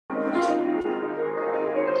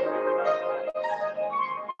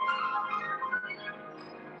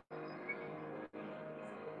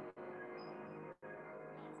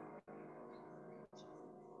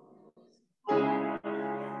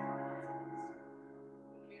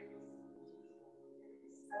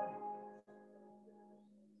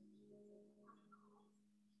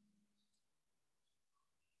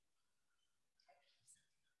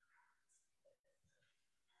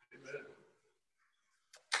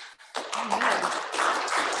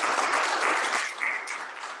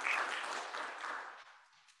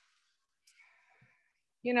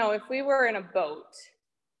you know, if we were in a boat,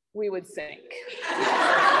 we would sink.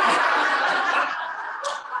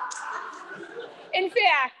 In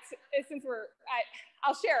fact, since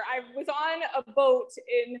I'll share, I was on a boat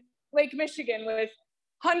in Lake Michigan with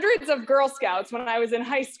hundreds of Girl Scouts when I was in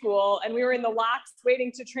high school, and we were in the locks waiting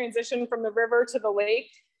to transition from the river to the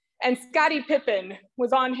lake. And Scottie Pippen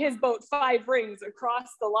was on his boat 5 rings across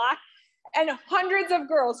the lock, and hundreds of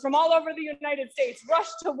girls from all over the United States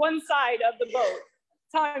rushed to one side of the boat.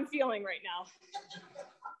 That's how I'm feeling right now.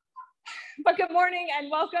 But good morning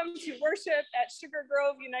and welcome to worship at Sugar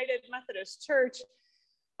Grove United Methodist Church.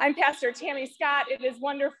 I'm Pastor Tammy Scott. It is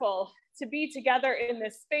wonderful to be together in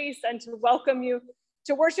this space and to welcome you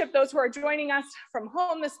to worship those who are joining us from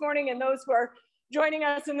home this morning and those who are joining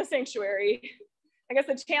us in the sanctuary. I guess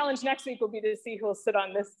the challenge next week will be to see who will sit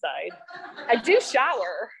on this side. I do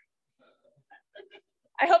shower.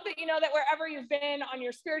 I hope that you know that wherever you've been on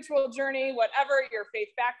your spiritual journey, whatever your faith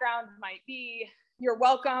background might be, you're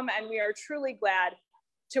welcome, and we are truly glad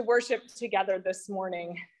to worship together this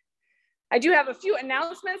morning. I do have a few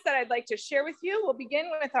announcements that I'd like to share with you. We'll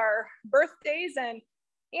begin with our birthdays and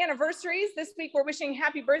anniversaries. This week, we're wishing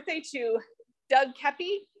happy birthday to Doug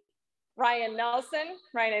Keppy, Ryan Nelson.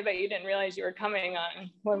 Ryan, I bet you didn't realize you were coming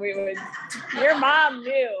on when we would, your mom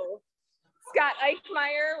knew. Scott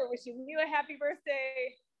Eichmeyer, we're wishing you a happy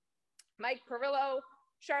birthday. Mike Perillo,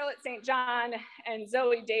 Charlotte St. John, and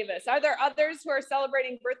Zoe Davis. Are there others who are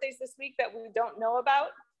celebrating birthdays this week that we don't know about?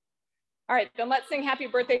 All right, then let's sing happy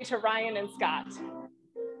birthday to Ryan and Scott.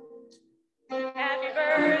 Happy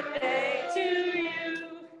birthday to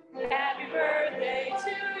you. Happy birthday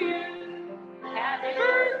to you. Happy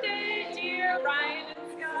birthday, dear Ryan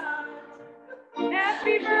and Scott.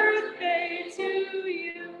 Happy birthday to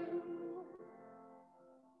you.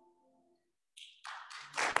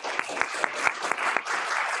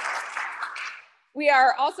 We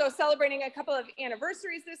are also celebrating a couple of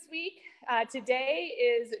anniversaries this week. Today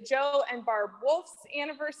is Joe and Barb Wolf's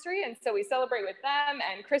anniversary, and so we celebrate with them,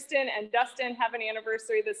 and Kristen and Dustin have an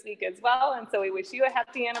anniversary this week as well, and so we wish you a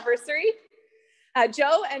happy anniversary.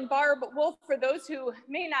 Joe and Barb Wolf, for those who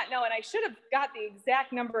may not know, and I should have got the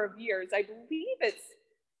exact number of years, I believe it's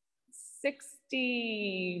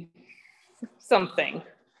 60 something.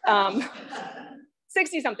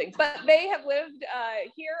 60 something, but they have lived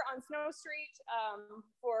here on Snow Street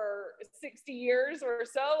for 60 years or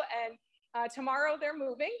so, and tomorrow they're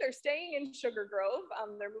moving. They're staying in Sugar Grove.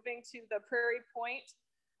 They're moving to the Prairie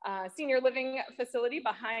Point Senior Living Facility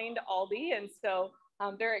behind Aldi, and so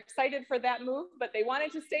they're excited for that move, but they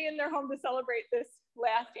wanted to stay in their home to celebrate this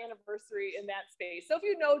last anniversary in that space. So if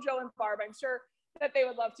you know Joe and Barb, I'm sure that they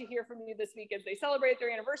would love to hear from you this week as they celebrate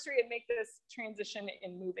their anniversary and make this transition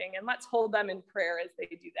in moving. And let's hold them in prayer as they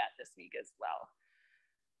do that this week as well.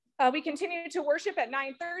 We continue to worship at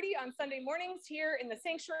 9:30 on Sunday mornings here in the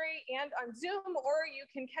sanctuary and on Zoom, or you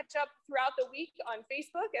can catch up throughout the week on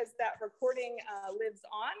Facebook as that recording lives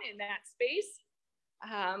on in that space.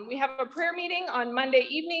 We have a prayer meeting on Monday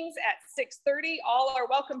evenings at 6:30. All are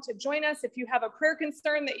welcome to join us. If you have a prayer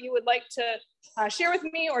concern that you would like to share with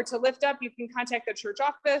me or to lift up, you can contact the church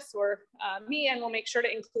office or me, and we'll make sure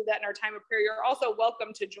to include that in our time of prayer. You're also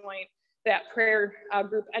welcome to join that prayer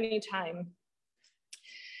group anytime.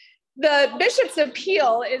 The Bishop's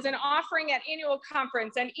Appeal is an offering at annual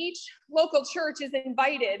conference, and each local church is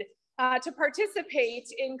invited to participate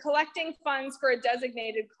in collecting funds for a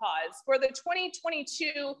designated cause. For the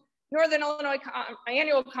 2022 Northern Illinois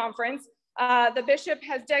Annual Conference, the bishop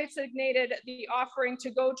has designated the offering to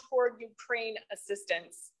go toward Ukraine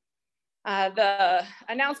assistance. The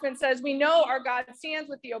announcement says, "We know our God stands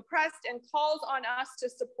with the oppressed and calls on us to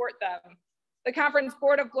support them. The Conference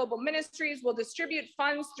Board of Global Ministries will distribute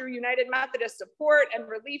funds through United Methodist Support and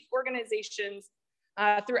relief organizations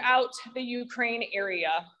throughout the Ukraine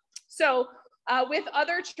area." So with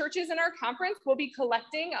other churches in our conference, we'll be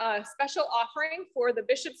collecting a special offering for the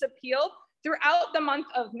Bishop's Appeal throughout the month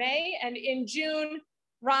of May. And in June,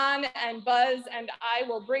 Ron and Buzz and I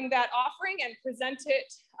will bring that offering and present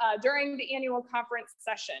it during the annual conference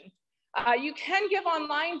session. You can give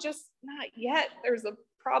online, just not yet. There's a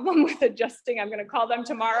problem with adjusting. I'm going to call them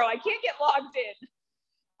tomorrow. I can't get logged in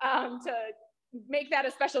to make that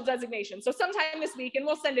a special designation. So sometime this week, and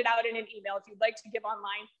we'll send it out in an email if you'd like to give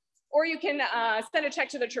online. Or you can send a check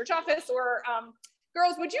to the church office, or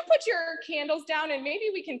girls, would you put your candles down and maybe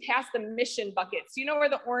we can pass the mission buckets. You know where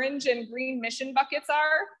the orange and green mission buckets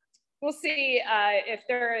are? We'll see if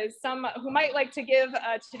there is some who might like to give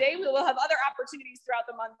today. We will have other opportunities throughout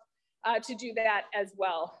the month to do that as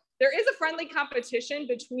well. There is a friendly competition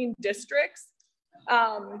between districts.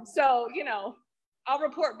 So, you know, I'll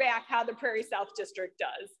report back how the Prairie South District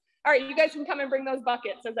does. All right, you guys can come and bring those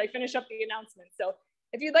buckets as I finish up the announcement. So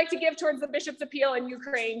if you'd like to give towards the Bishop's Appeal in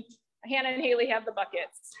Ukraine, Hannah and Haley have the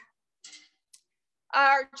buckets.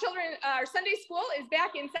 Our Sunday school is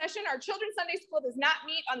back in session. Our children's Sunday school does not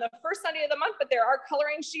meet on the first Sunday of the month, but there are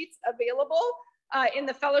coloring sheets available in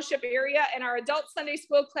the fellowship area, and our adult Sunday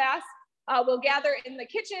school class will gather in the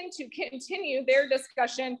kitchen to continue their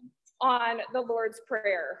discussion on the Lord's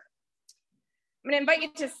Prayer. I'm going to invite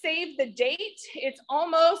you to save the date. It's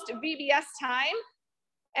almost VBS time,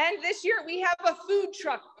 and this year we have a food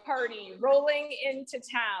truck party rolling into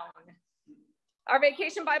town. Our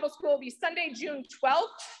Vacation Bible School will be Sunday, June 12th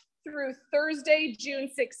through Thursday, June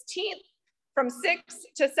 16th from 6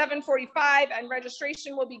 to 7:45, and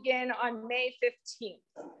registration will begin on May 15th.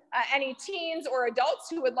 Any teens or adults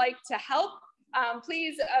who would like to help,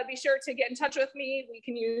 please be sure to get in touch with me. We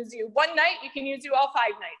can use you one night, we can use you all 5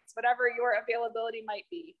 nights, whatever your availability might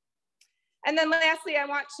be. And then lastly, I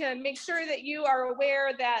want to make sure that you are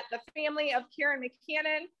aware that the family of Karen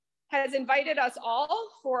McCannon has invited us all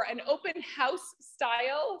for an open house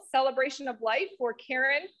style celebration of life for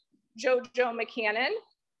Karen JoJo McCannon.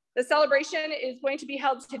 The celebration is going to be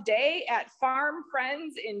held today at Farm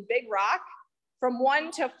Friends in Big Rock from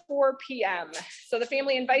 1 to 4 p.m. So the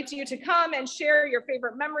family invites you to come and share your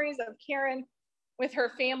favorite memories of Karen with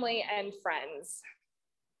her family and friends.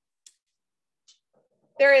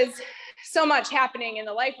 There is so much happening in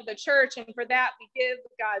the life of the church, and for that we give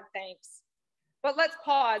God thanks. But let's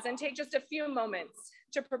pause and take just a few moments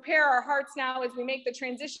to prepare our hearts now as we make the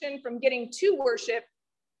transition from getting to worship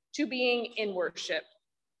to being in worship.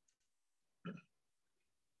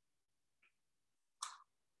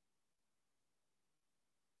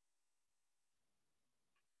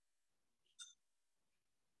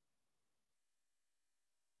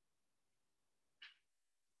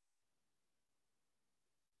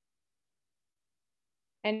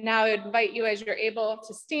 And now I invite you, as you're able,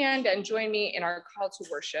 to stand and join me in our call to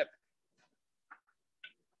worship.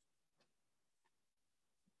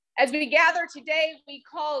 As we gather today, we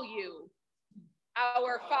call you,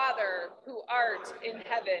 our Father who art in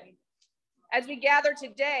heaven. As we gather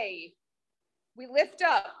today, we lift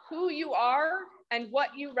up who you are and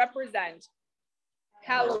what you represent.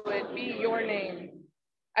 Hallowed be your name.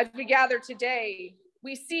 As we gather today,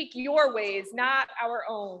 we seek your ways, not our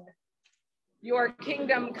own. Your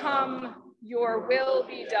kingdom come, your will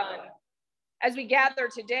be done. As we gather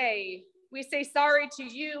today, we say sorry to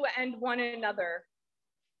you and one another.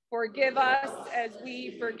 Forgive us as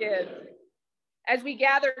we forgive. As we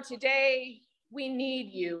gather today, we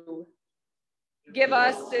need you. Give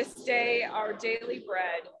us this day our daily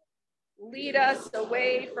bread. Lead us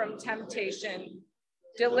away from temptation.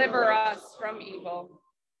 Deliver us from evil.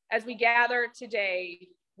 As we gather today,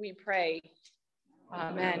 we pray.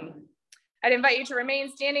 Amen. I'd invite you to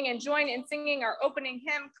remain standing and join in singing our opening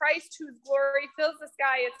hymn, Christ Whose Glory Fills the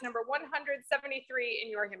Sky. It's number 173 in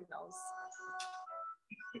your hymnals.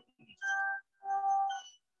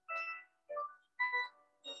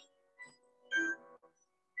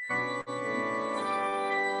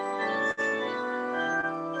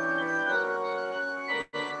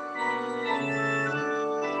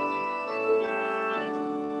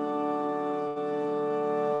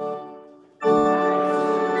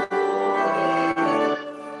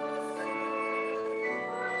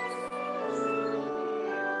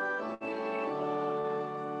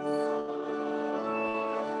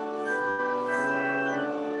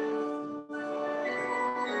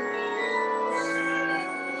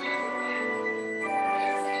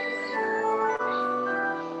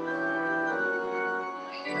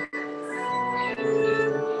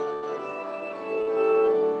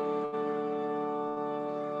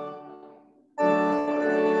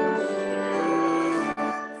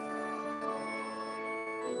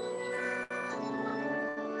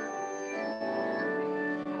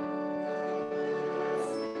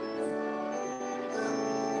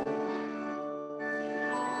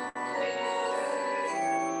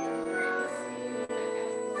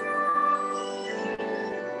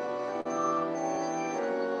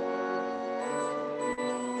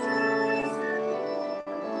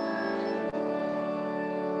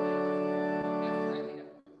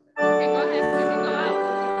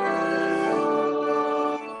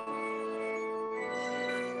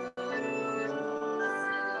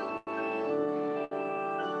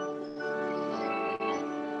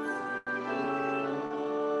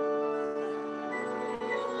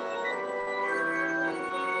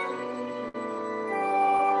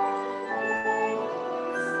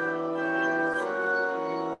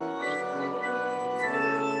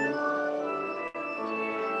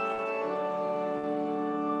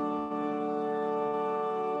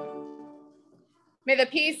 May the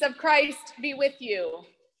peace of Christ be with you.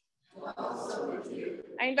 Also with you.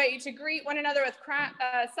 I invite you to greet one another with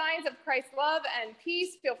signs of Christ's love and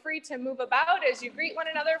peace. Feel free to move about as you greet one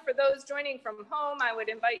another. For those joining from home, I would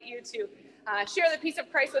invite you to share the peace of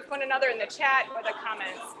Christ with one another in the chat or the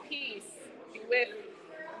comments. Peace be with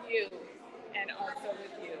you and also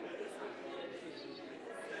with you.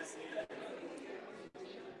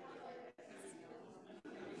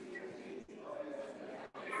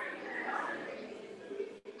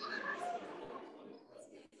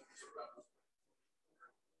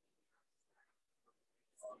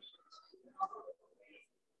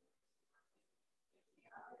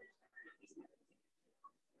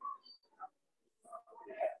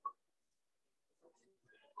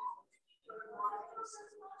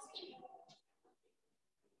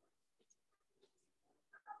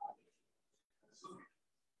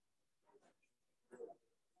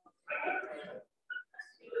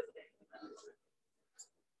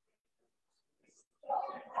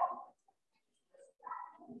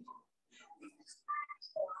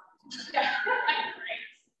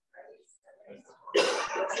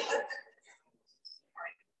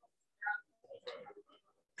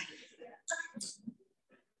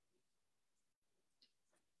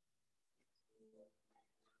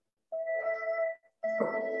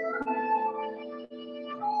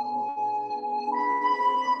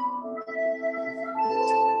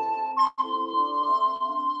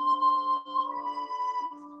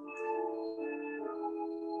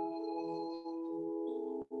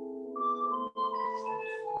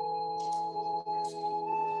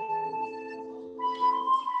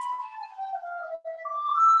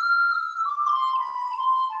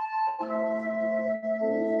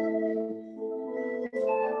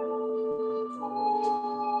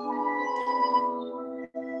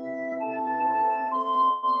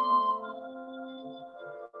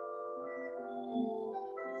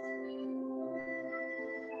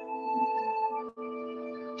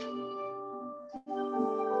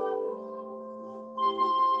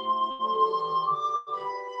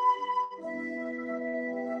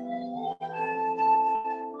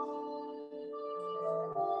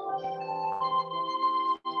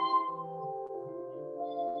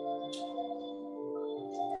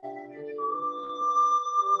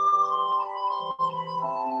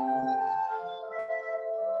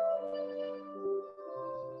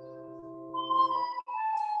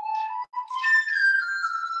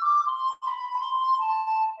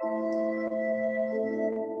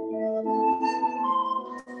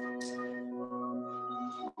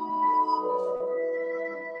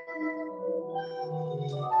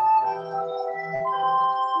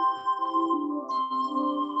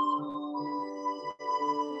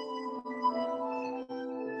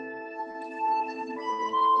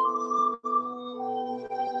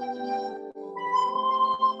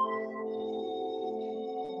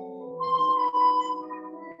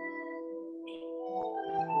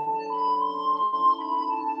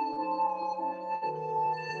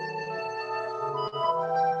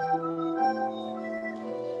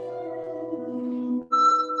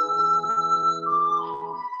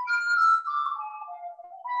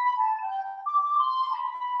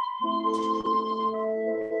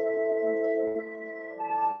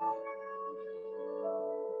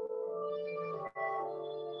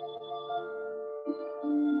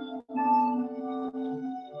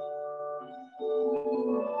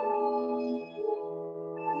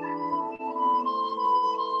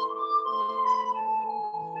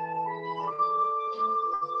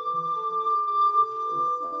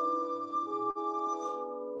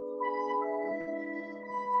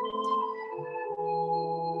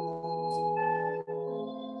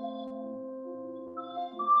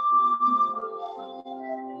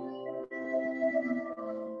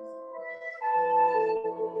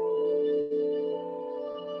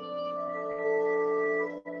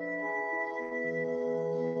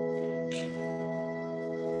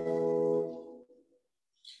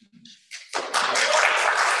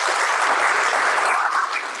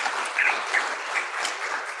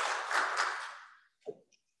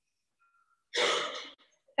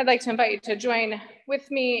 I'd like to invite you to join with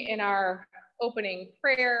me in our opening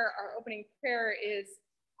prayer. Our opening prayer is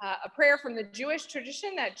a prayer from the Jewish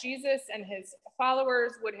tradition that Jesus and his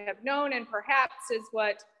followers would have known, and perhaps is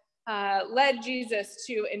what led Jesus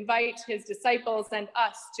to invite his disciples and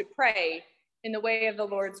us to pray in the way of the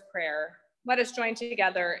Lord's Prayer. Let us join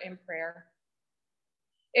together in prayer.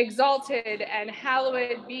 Exalted and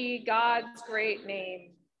hallowed be God's great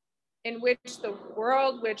name, in which the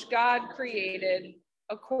world which God created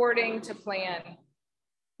according to plan.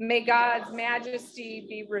 May God's majesty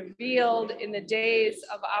be revealed in the days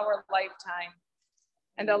of our lifetime.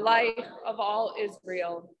 and the life of all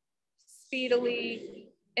Israel, speedily,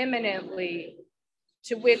 imminently,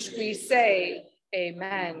 to which we say,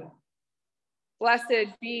 Amen. Blessed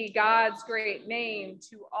be God's great name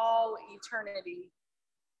to all eternity.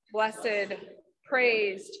 Blessed,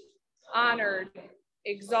 praised, honored,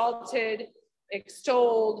 exalted,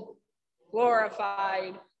 extolled,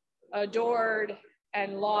 glorified, adored,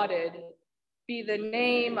 and lauded be the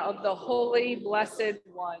name of the Holy Blessed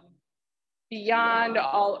One, beyond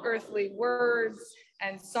all earthly words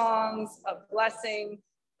and songs of blessing,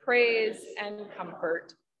 praise, and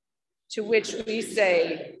comfort, to which we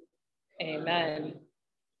say, Amen.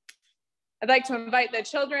 I'd like to invite the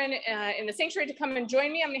children in the sanctuary to come and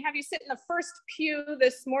join me. I'm going to have you sit in the first pew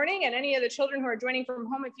this morning, and any of the children who are joining from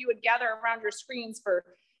home, if you would gather around your screens for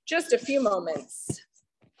just a few moments.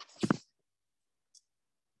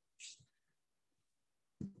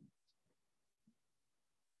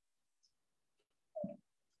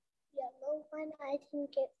 Yellow one, I can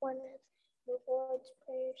get one of the Lord's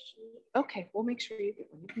Prayer sheet. Okay, we'll make sure you get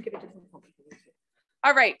one. You can get a different one.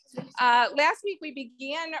 All right, last week we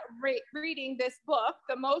began reading this book,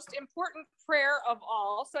 The Most Important Prayer of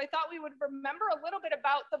All. So I thought we would remember a little bit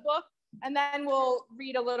about the book, and then we'll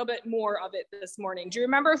read a little bit more of it this morning. Do you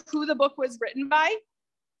remember who the book was written by?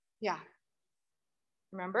 Yeah.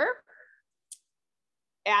 Remember?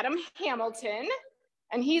 Adam Hamilton,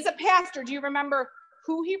 and he's a pastor. Do you remember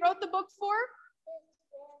who he wrote the book for?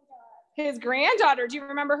 His granddaughter. Do you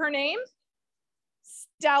remember her name?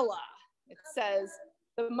 Stella. It says,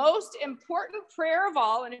 the most important prayer of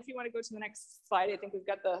all, and if you want to go to the next slide, I think we've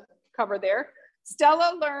got the cover there.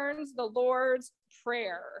 Stella learns the Lord's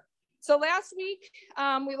Prayer. So last week,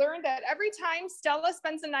 we learned that every time Stella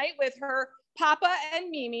spends the night with her Papa and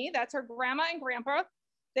Mimi, that's her grandma and grandpa,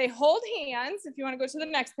 they hold hands, if you want to go to the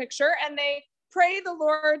next picture, and they pray the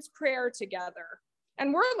Lord's Prayer together.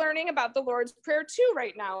 And we're learning about the Lord's Prayer too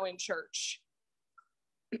right now in church.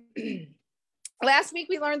 Last week,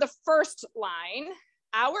 we learned the first line,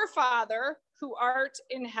 Our Father who art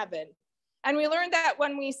in heaven. And we learned that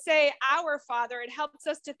when we say Our Father, it helps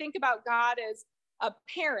us to think about God as a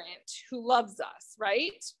parent who loves us,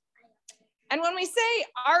 right? And when we say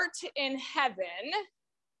art in heaven,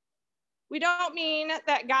 we don't mean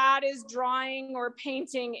that God is drawing or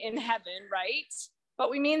painting in heaven, right? But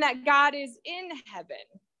we mean that God is in heaven.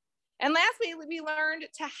 And lastly, we learned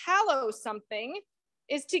to hallow something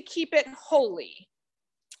is to keep it holy.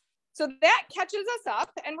 So that catches us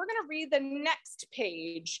up, and we're going to read the next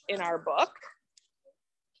page in our book.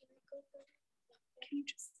 Can you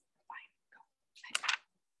just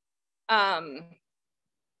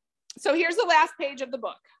so here's the last page of the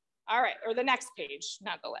book. All right, or the next page,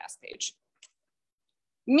 not the last page.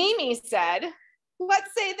 Mimi said,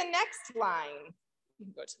 let's say the next line. You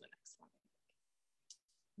can go to the next one.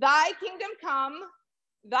 Thy kingdom come,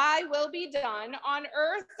 thy will be done on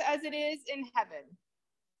earth as it is in heaven.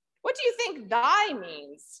 What do you think thy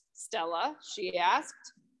means, Stella? She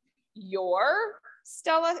asked. Your?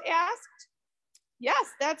 Stella asked. Yes,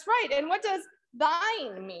 that's right. And what does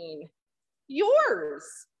thine mean? Yours,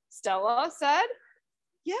 Stella said.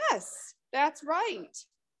 Yes, that's right.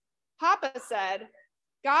 Papa said,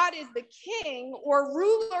 God is the king or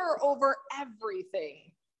ruler over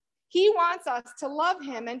everything. He wants us to love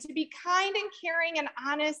him and to be kind and caring and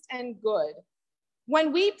honest and good.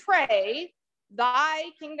 When we pray, thy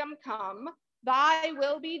kingdom come, thy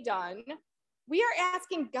will be done, we are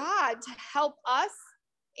asking God to help us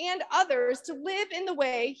and others to live in the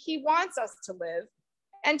way he wants us to live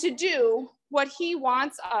and to do what he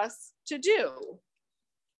wants us to do.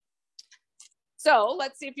 So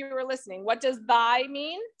let's see if you were listening. What does thy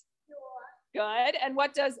mean? Your. Good. And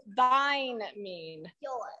what does thine mean?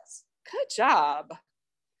 Yours. Good job.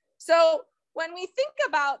 So when we think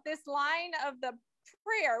about this line of the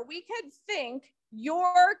prayer, we could think,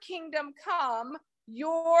 your kingdom come,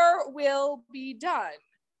 your will be done,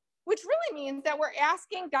 which really means that we're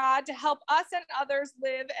asking God to help us and others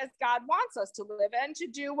live as God wants us to live and to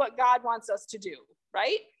do what God wants us to do,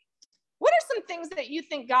 right? What are some things that you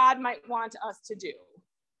think God might want us to do?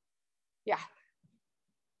 Yeah,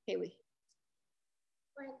 Haley.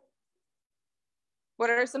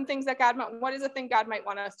 What are some things that what is a thing God might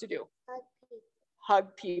want us to do? Hug people.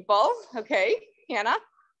 Hug people, okay. Hannah?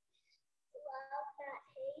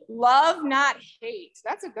 Love, not hate.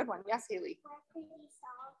 That's a good one. Yes, Haley.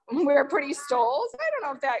 Wear pretty stoles. I don't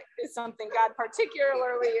know if that is something God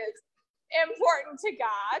particularly is important to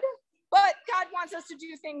God, but God wants us to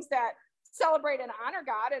do things that celebrate and honor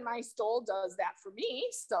God, and my stole does that for me,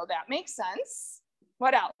 so that makes sense.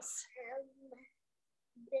 What else?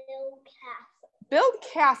 Build castles. Build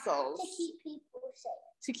castles. To keep people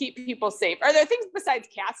To keep people safe. Are there things besides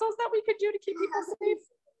castles that we could do to keep people safe?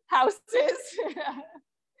 Houses.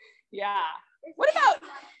 Yeah. What about,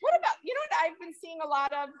 you know what I've been seeing a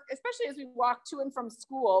lot of, especially as we walk to and from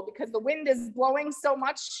school, because the wind is blowing so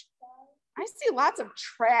much, I see lots of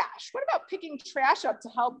trash. What about picking trash up to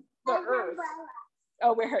help the earth?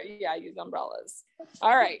 Oh, yeah, use umbrellas.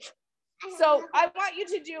 All right. So I want you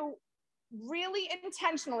to do really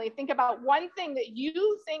intentionally think about one thing that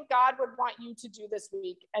you think God would want you to do this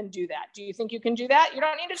week and do that. Do you think you can do that? You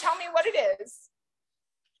don't need to tell me what it is,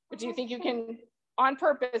 but do you think you can, on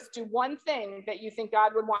purpose, do one thing that you think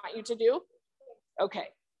God would want you to do? Okay,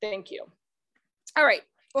 thank you. All right,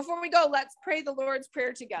 before we go, let's pray the Lord's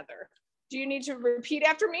Prayer together. Do you need to repeat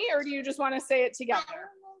after me, or do you just want to say it together?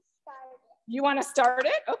 You want to start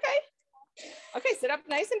it? Okay. Okay, sit up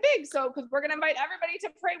nice and big. So, because we're going to invite everybody to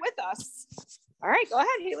pray with us. All right, go ahead,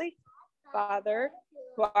 Haley. Father,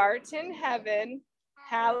 who art in heaven,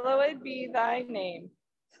 hallowed be thy name.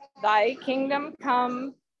 Thy kingdom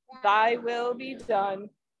come, thy will be done,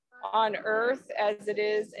 on earth as it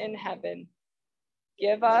is in heaven.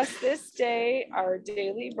 Give us this day our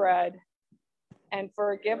daily bread, and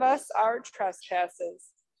forgive us our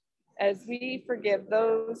trespasses, as we forgive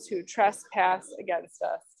those who trespass against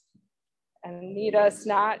us. And lead us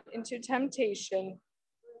not into temptation,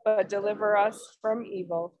 but deliver us from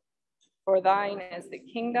evil. For thine is the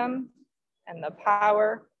kingdom, and the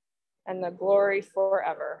power, and the glory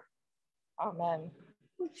forever. Amen.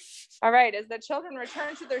 All right, as the children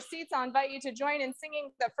return to their seats, I'll invite you to join in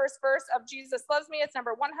singing the first verse of Jesus Loves Me. It's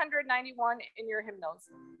number 191 in your hymnals.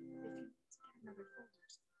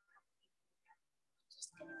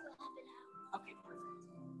 Okay, perfect.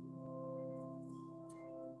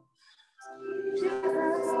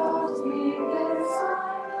 Jesus loves me, this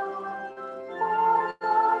I know, for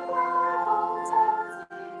the Bible tells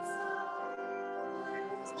me so.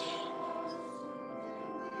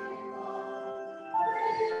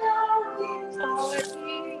 All it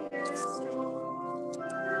is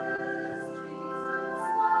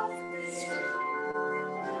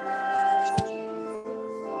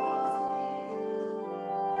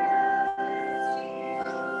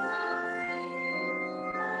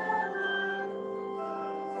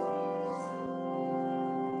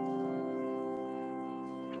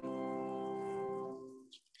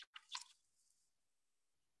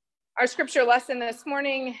Our scripture lesson this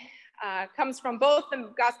morning comes from both the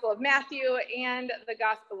Gospel of Matthew and the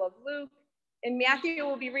Gospel of Luke. In Matthew,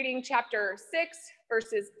 we'll be reading chapter 6,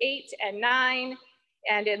 verses 8 and 9,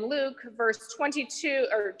 and in Luke,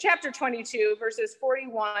 chapter 22, verses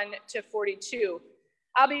 41 to 42.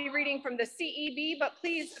 I'll be reading from the CEB, but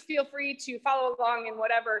please feel free to follow along in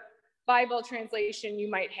whatever Bible translation you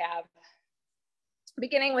might have.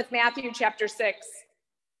 Beginning with Matthew chapter 6.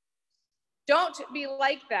 Don't be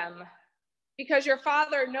like them, because your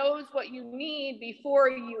Father knows what you need before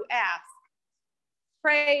you ask.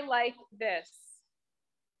 Pray like this.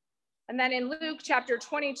 And then in Luke chapter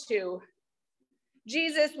 22,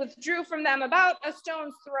 Jesus withdrew from them about a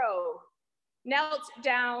stone's throw, knelt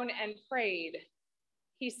down and prayed.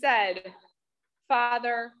 He said,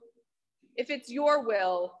 Father, if it's your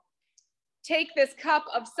will, take this cup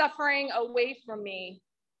of suffering away from me.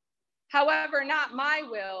 However, not my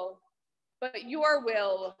will, but your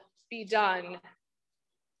will be done.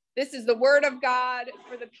 This is the word of God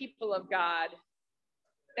for the people of God.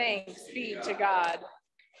 Thanks be to God.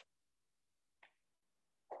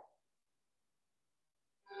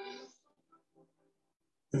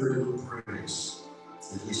 Everyone prays,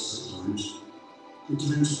 at least sometimes. In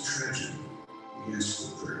times of tragedy, we ask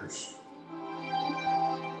for prayers.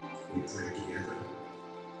 We pray together,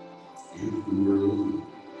 and when we're alone,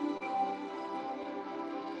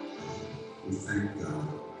 we thank God.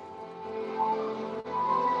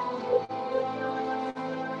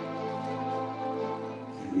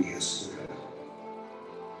 And we ask for help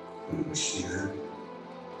when we're scared,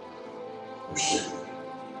 or sick,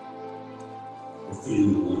 or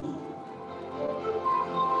feeling alone.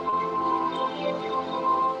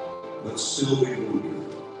 But still we wonder,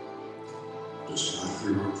 does God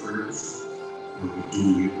hear our prayers? Are we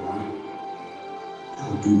doing it right? How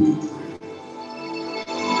do we pray?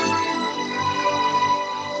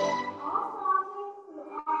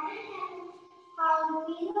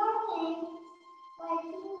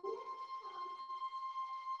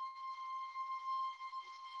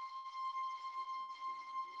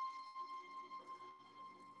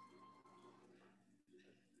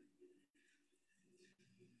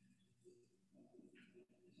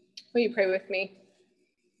 Will you pray with me?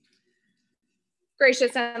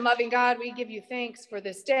 Gracious and loving God, we give you thanks for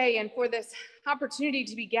this day and for this opportunity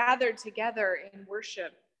to be gathered together in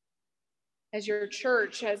worship as your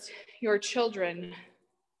church, as your children.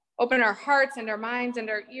 Open our hearts and our minds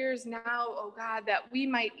and our ears now, oh God, that we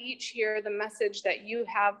might each hear the message that you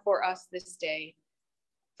have for us this day.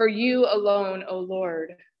 For you alone, O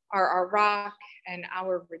Lord, are our rock and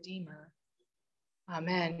our Redeemer.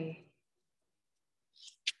 Amen.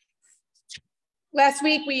 Last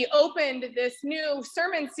week, we opened this new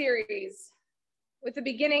sermon series with the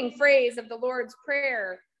beginning phrase of the Lord's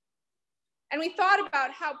Prayer. And we thought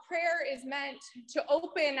about how prayer is meant to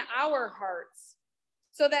open our hearts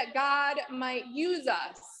so that God might use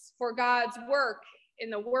us for God's work in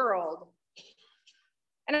the world.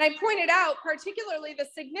 And I pointed out particularly the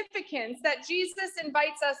significance that Jesus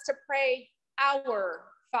invites us to pray our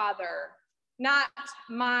Father, not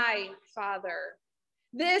my Father.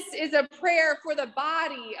 This is a prayer for the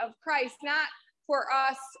body of Christ, not for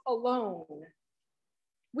us alone.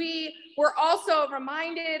 We were also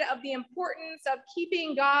reminded of the importance of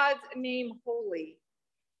keeping God's name holy,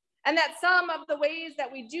 and that some of the ways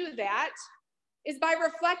that we do that is by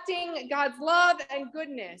reflecting God's love and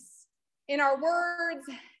goodness in our words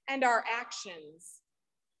and our actions.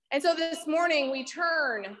 And so this morning we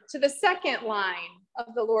turn to the second line of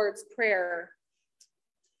the Lord's Prayer.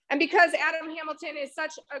 And because Adam Hamilton is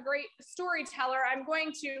such a great storyteller, I'm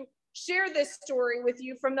going to share this story with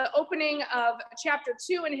you from the opening of chapter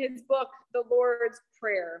 2 in his book, The Lord's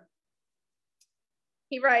Prayer.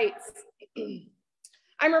 He writes,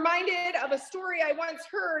 I'm reminded of a story I once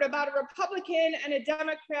heard about a Republican and a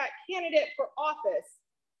Democrat candidate for office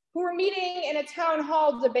who were meeting in a town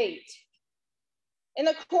hall debate. In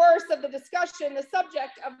the course of the discussion, the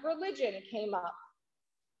subject of religion came up.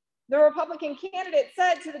 The Republican candidate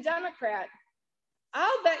said to the Democrat,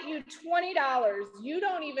 I'll bet you $20 you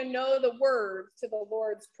don't even know the words to the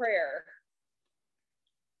Lord's Prayer.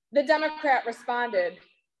 The Democrat responded,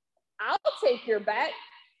 I'll take your bet.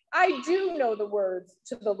 I do know the words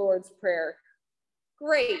to the Lord's Prayer.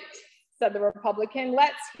 Great, said the Republican,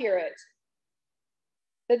 let's hear it.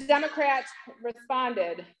 The Democrat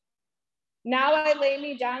responded, now I lay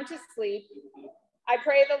me down to sleep. I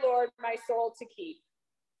pray the Lord my soul to keep.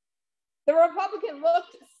 The Republican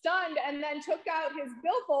looked stunned and then took out his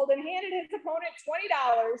billfold and handed his opponent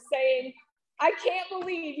 $20, saying, I can't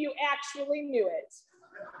believe you actually knew it.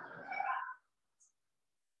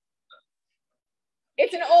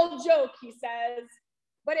 It's an old joke, he says,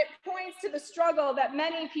 but it points to the struggle that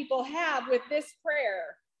many people have with this prayer,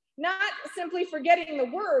 not simply forgetting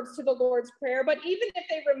the words to the Lord's Prayer, but even if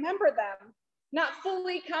they remember them, not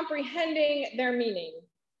fully comprehending their meaning.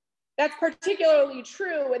 That's particularly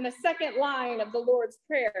true in the second line of the Lord's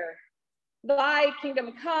Prayer. Thy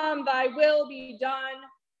kingdom come, thy will be done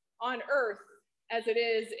on earth as it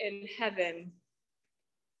is in heaven.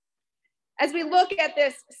 As we look at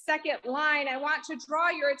this second line, I want to draw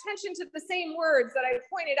your attention to the same words that I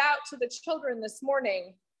pointed out to the children this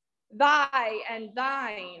morning. Thy and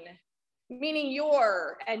thine, meaning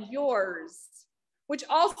your and yours, which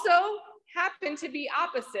also happen to be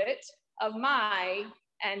opposite of my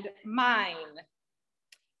and mine.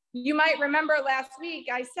 You might remember last week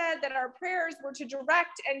I said that our prayers were to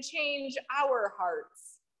direct and change our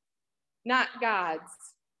hearts, not God's.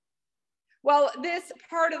 Well, this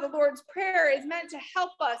part of the Lord's Prayer is meant to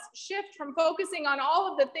help us shift from focusing on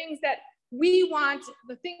all of the things that we want,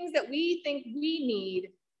 the things that we think we need,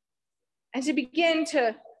 and to begin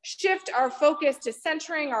to shift our focus to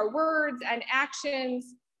centering our words and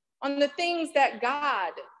actions on the things that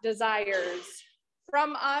God desires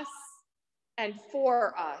from us and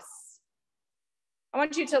for us. I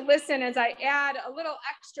want you to listen as I add a little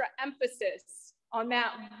extra emphasis on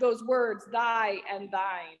those words, thy and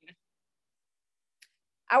thine.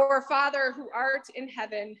 Our Father who art in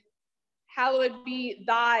heaven, hallowed be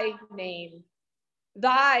thy name.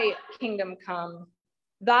 Thy kingdom come,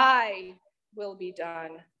 thy will be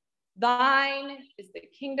done. Thine is the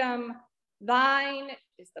kingdom, thine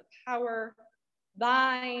is the power,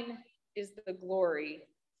 thine is the glory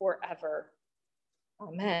forever.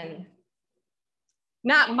 Amen.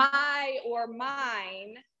 Not my or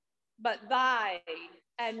mine, but thy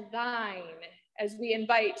and thine, as we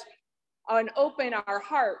invite and open our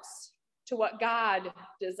hearts to what God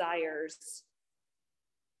desires.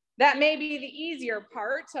 That may be the easier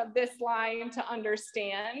part of this line to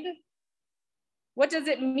understand. What does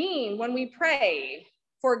it mean when we pray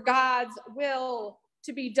for God's will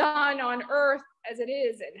to be done on earth as it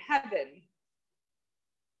is in heaven?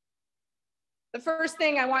 The first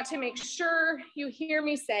thing I want to make sure you hear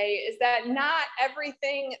me say is that not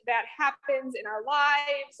everything that happens in our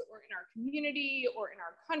lives or in our community or in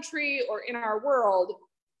our country or in our world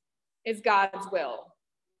is God's will.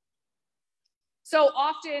 So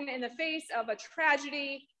often in the face of a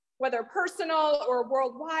tragedy, whether personal or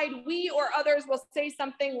worldwide, we or others will say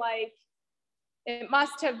something like, "It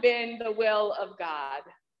must have been the will of God."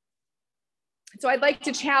 So I'd like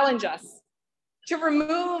to challenge us to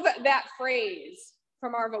remove that phrase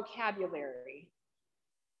from our vocabulary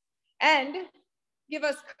and give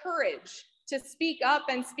us courage to speak up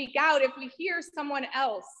and speak out if we hear someone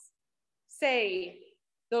else say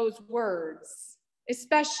those words,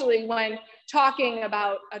 especially when talking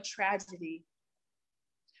about a tragedy.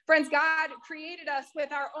 Friends, God created us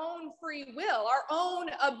with our own free will, our own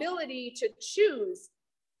ability to choose,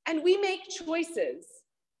 and we make choices,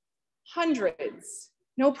 hundreds,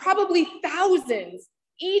 no, probably thousands,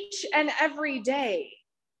 each and every day.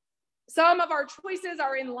 Some of our choices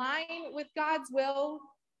are in line with God's will,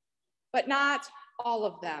 but not all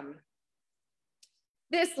of them.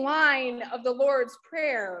 This line of the Lord's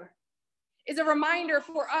Prayer is a reminder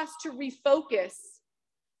for us to refocus,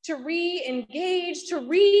 to re-engage, to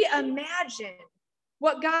reimagine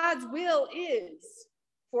what God's will is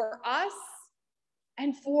for us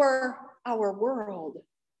and for our world.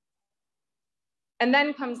 And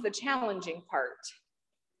then comes the challenging part,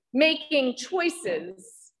 making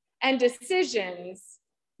choices and decisions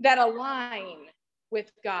that align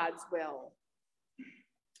with God's will.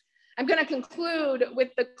 I'm going to conclude with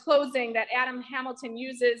the closing that Adam Hamilton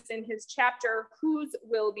uses in his chapter, Whose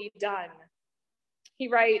Will Be Done? He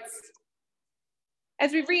writes,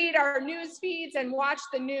 as we read our news feeds and watch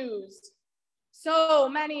the news, so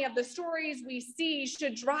many of the stories we see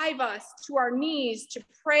should drive us to our knees to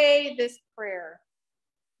pray this prayer.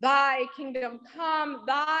 Thy kingdom come,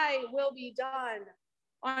 thy will be done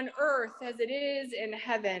on earth as it is in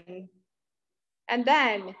heaven. And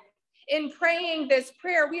then in praying this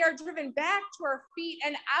prayer, we are driven back to our feet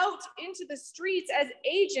and out into the streets as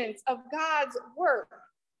agents of God's work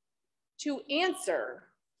to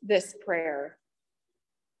answer this prayer.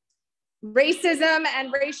 Racism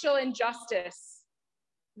and racial injustice,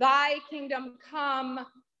 thy kingdom come,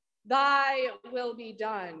 thy will be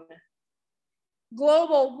done.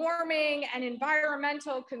 Global warming and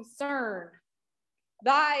environmental concern,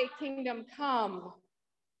 thy kingdom come,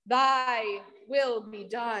 thy will be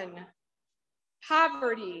done.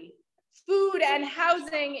 Poverty, food and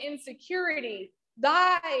housing insecurity,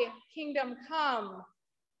 thy kingdom come,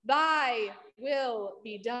 thy will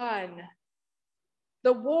be done.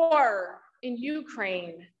 The war in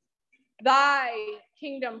Ukraine, thy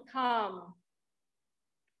kingdom come,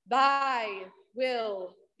 thy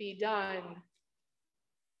will be done.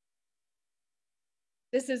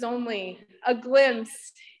 This is only a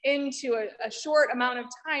glimpse into a short amount of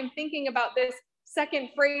time thinking about this second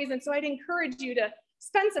phrase. And so I'd encourage you to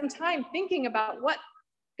spend some time thinking about what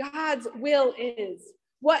God's will is,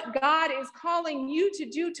 what God is calling you to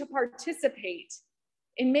do to participate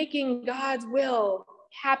in making God's will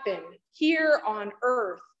happen here on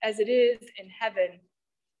earth as it is in heaven.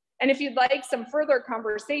 And if you'd like some further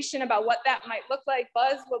conversation about what that might look like,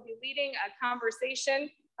 Buzz will be leading a conversation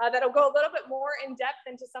that'll go a little bit more in depth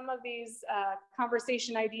into some of these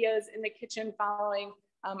conversation ideas in the kitchen following.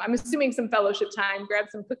 I'm assuming some fellowship time, grab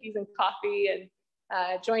some cookies and coffee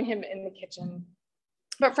and join him in the kitchen.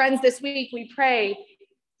 But friends, this week we pray,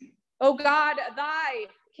 oh God, thy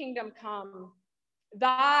kingdom come,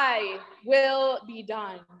 thy will be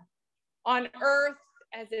done on earth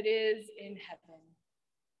as it is in heaven.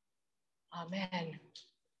 Amen.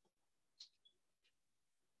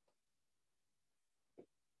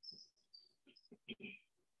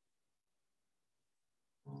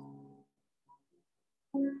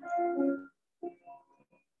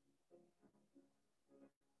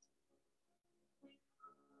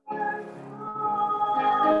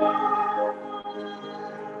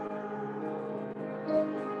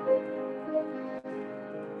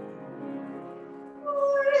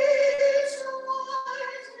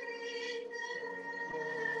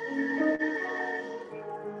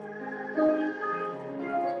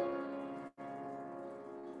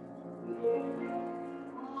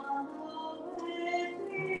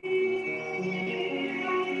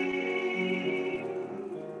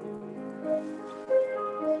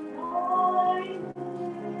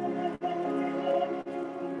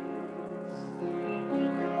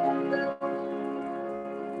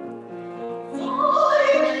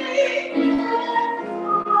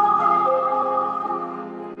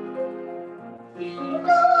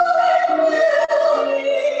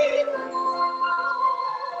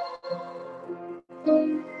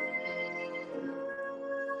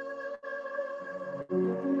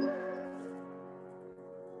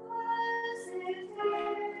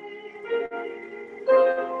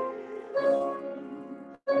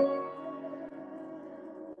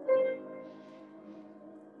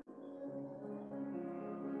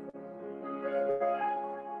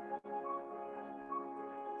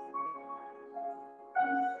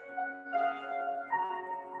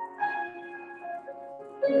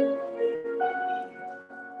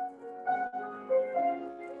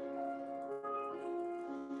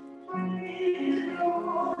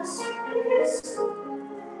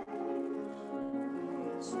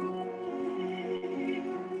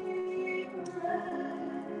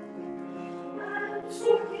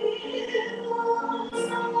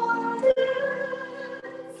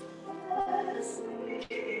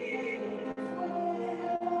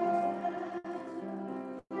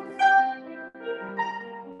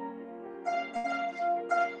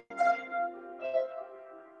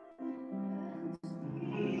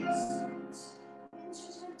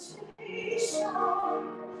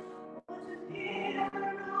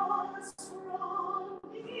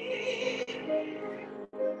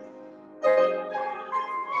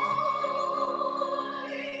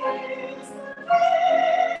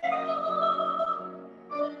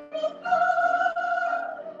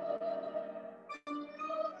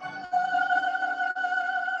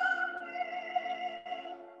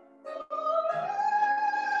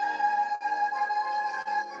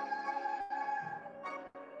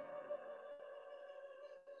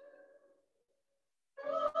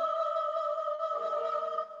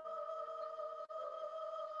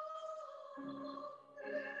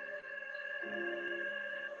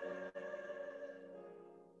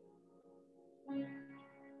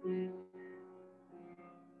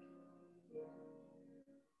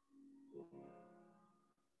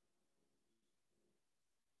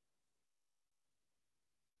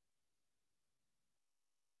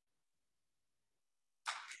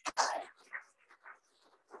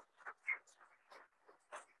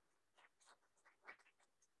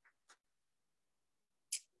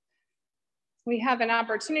 We have an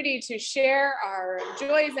opportunity to share our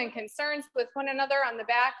joys and concerns with one another. On the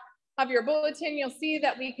back of your bulletin, you'll see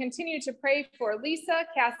that we continue to pray for Lisa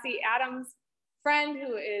Cassie Adams' friend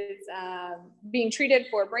who is being treated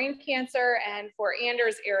for brain cancer, and for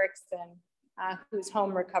Anders Erickson, who's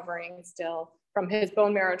home recovering still from his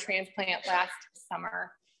bone marrow transplant last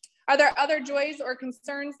summer. Are there other joys or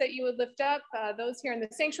concerns that you would lift up? Those here in the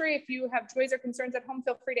sanctuary, if you have joys or concerns at home,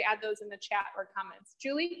 feel free to add those in the chat or comments.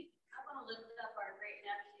 Julie? I want to lift up our great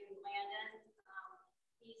nephew, Landon.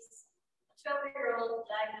 He's a 12-year-old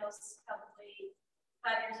diagnosed probably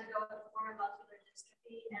 5 years ago with foreign muscular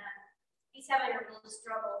dystrophy, and he's having a real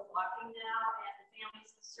struggle walking now, and the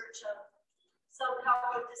family's in search of some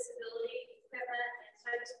help with disability equipment. And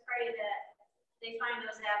so I just pray that they find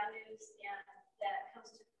those avenues and that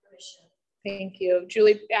comes to fruition. Thank you.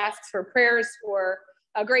 Julie asks for prayers for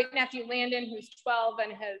a great nephew, Landon, who's 12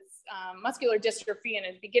 and has muscular dystrophy and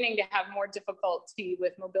is beginning to have more difficulty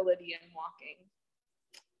with mobility and walking.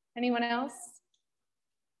 Anyone else?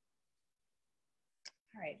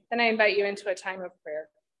 All right, then I invite you into a time of prayer.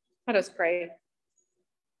 Let us pray.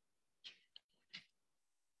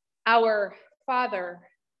 Our Father,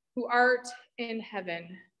 who art in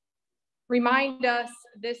heaven, remind us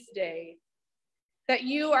this day that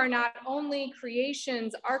you are not only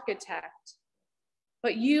creation's architect,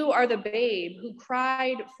 but you are the babe who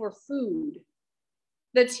cried for food,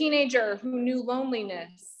 the teenager who knew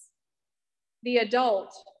loneliness, the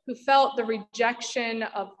adult who felt the rejection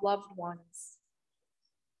of loved ones.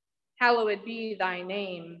 Hallowed be thy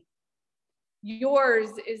name. Yours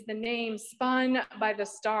is the name spun by the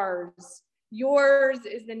stars. Yours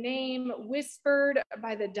is the name whispered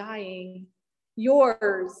by the dying.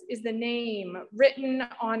 Yours is the name written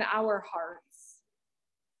on our hearts.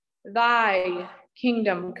 Thy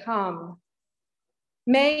kingdom come.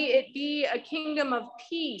 May it be a kingdom of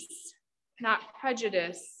peace, not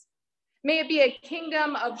prejudice. May it be a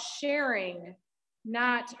kingdom of sharing,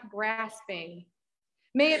 not grasping.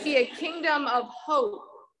 May it be a kingdom of hope,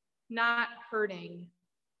 not hurting.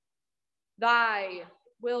 Thy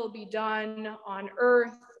will be done on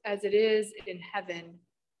earth as it is in heaven.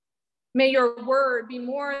 May your word be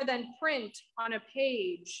more than print on a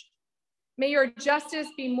page. May your justice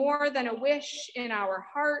be more than a wish in our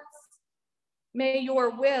hearts. May your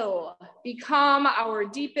will become our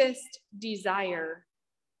deepest desire.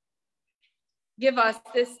 Give us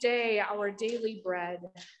this day our daily bread.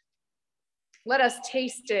 Let us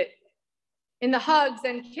taste it in the hugs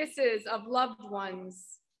and kisses of loved ones.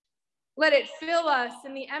 Let it fill us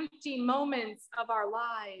in the empty moments of our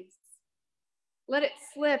lives. Let it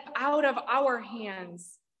slip out of our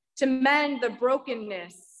hands to mend the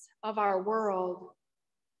brokenness of our world,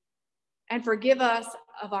 and forgive us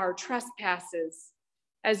of our trespasses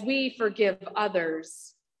as we forgive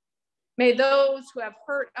others. May those who have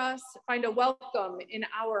hurt us find a welcome in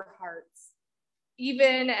our hearts,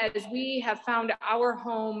 even as we have found our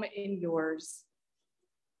home in yours.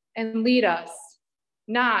 And lead us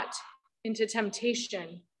not into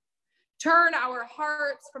temptation, Turn our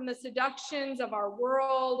hearts from the seductions of our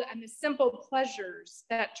world and the simple pleasures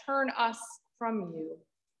that turn us from you.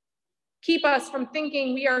 Keep us from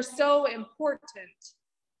thinking we are so important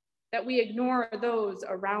that we ignore those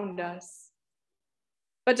around us.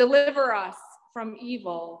 But deliver us from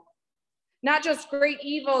evil, not just great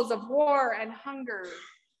evils of war and hunger,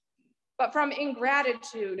 but from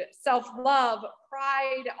ingratitude, self-love,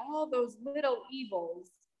 pride, all those little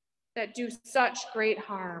evils that do such great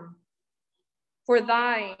harm. For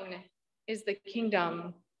thine is the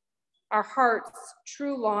kingdom, our heart's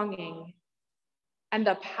true longing, and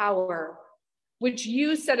the power which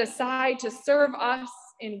you set aside to serve us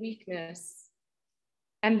in weakness,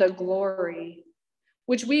 and the glory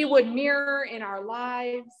which we would mirror in our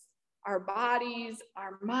lives, our bodies,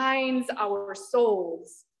 our minds, our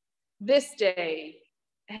souls, this day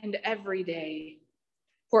and every day,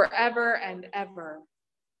 forever and ever.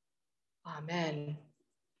 Amen.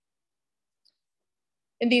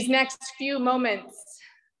 In these next few moments,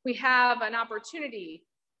 we have an opportunity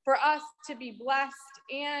for us to be blessed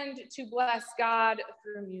and to bless God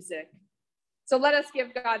through music. So let us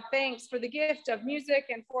give God thanks for the gift of music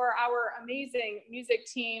and for our amazing music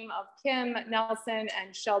team of Kim Nelson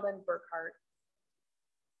and Sheldon Burkhart.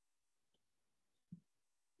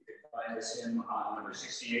 You can find this hymn on number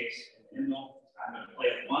 68 in the hymnal. I'm going to play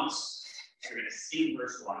it once. You're going to sing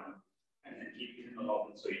verse 1 and then keep the hymnal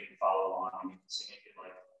open so you can follow along and sing it if you'd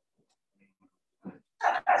like.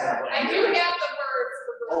 I do have the words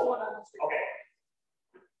for verse 1 on the screen. Okay.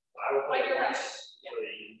 I will play it once so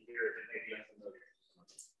that you can hear it and maybe unfamiliar.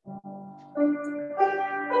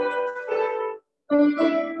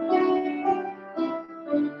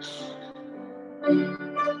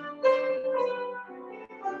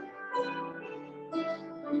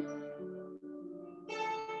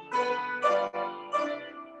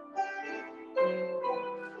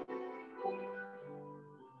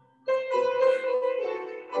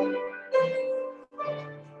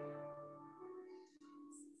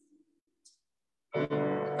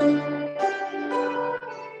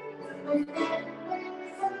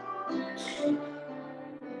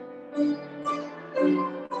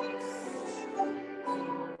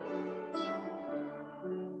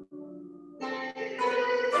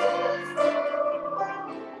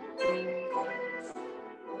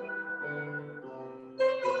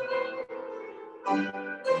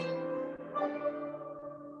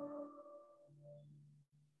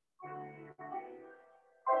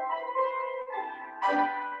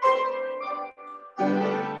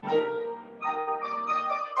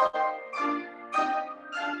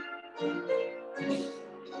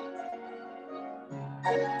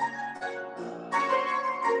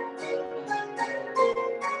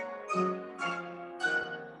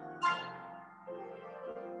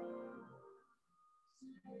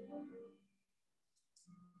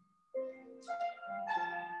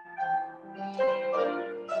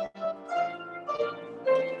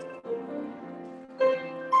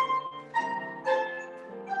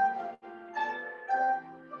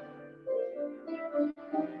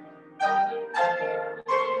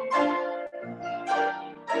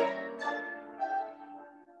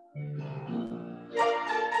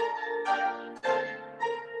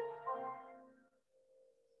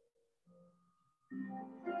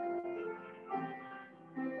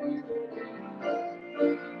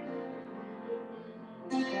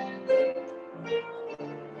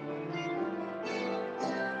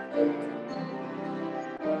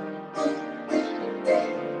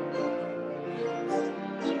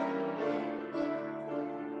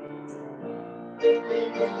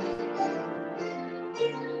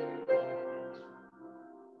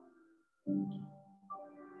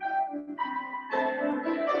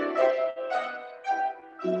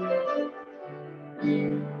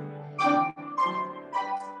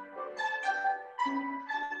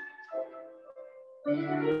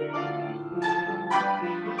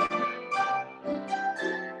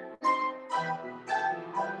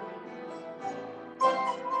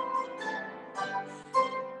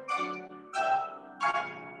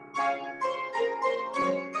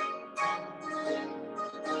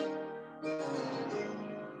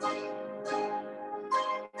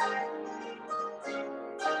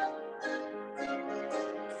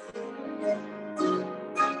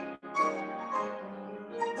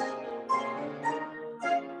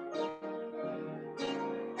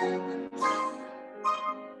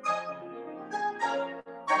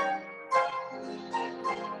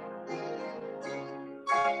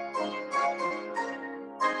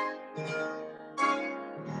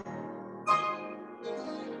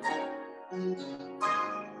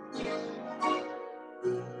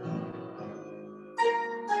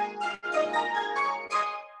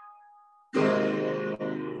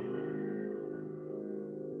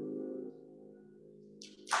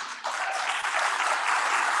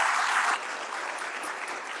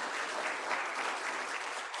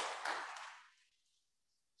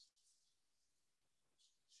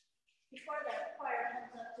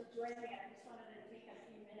 join me. I just wanted to take a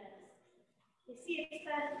few minutes. You see, it's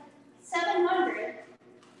been 777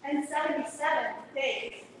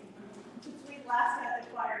 days since we last had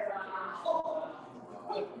the choir. Now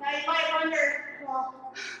you might wonder,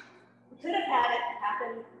 well, we could have had it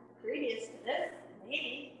happen previous to this.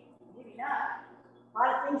 Maybe not. A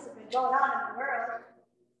lot of things have been going on in the world.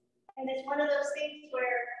 And it's one of those things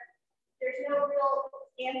where there's no real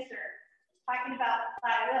answer. Talking about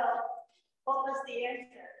thy will, what was the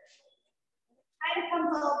answer? It kind of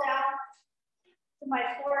comes all down to my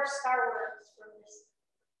 4 star words from this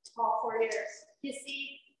all 4 years. You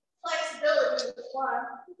see, flexibility is one.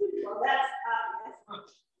 Well, that's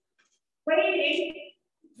obvious. Waiting,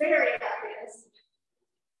 very obvious.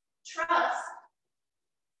 Trust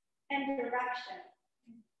and direction.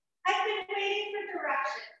 I've been waiting for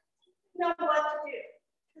direction. Know what to do.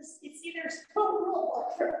 Because you see, there's no rule book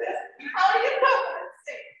for this. How do you know what to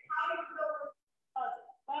say? How do you know what to do?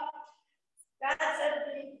 Well, God said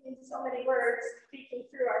in so many words, speaking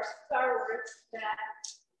through our star words, that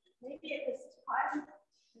maybe it was time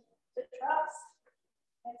to trust.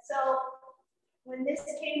 And so when this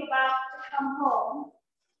came about to come home,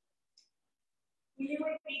 we knew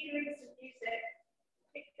we'd be doing some music.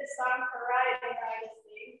 Picked the song Variety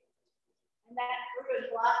Dynasty, and that grew and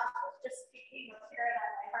blossomed. Just became apparent on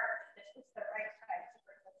my heart that this was the right time to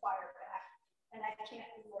bring the choir back, and I can't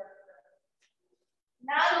do more for it.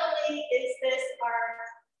 Not only is this our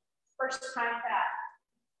first time back,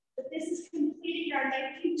 but this is completing our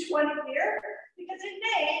 1920 year, because in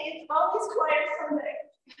May, it's always Choir Sunday.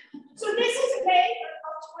 So this is May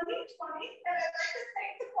of 2020, and I'd like to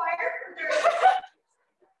thank the choir for their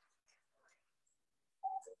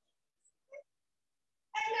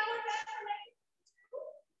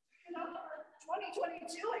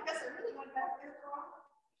 2022, I guess I really went back there wrong.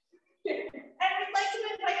 And we'd like to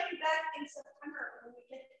invite you back in September when we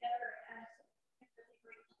get together and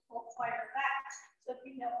bring the whole choir back. So if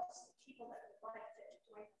you know some people that would like to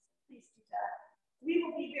join us, please do that. We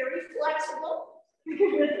will be very flexible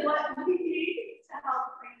with what we need to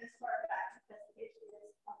help bring this choir back, because the issue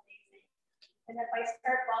is amazing. And if I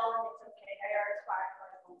start bawling, it's okay. I already cried for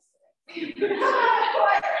it once today.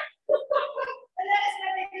 And that is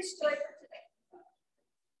my biggest joy for today.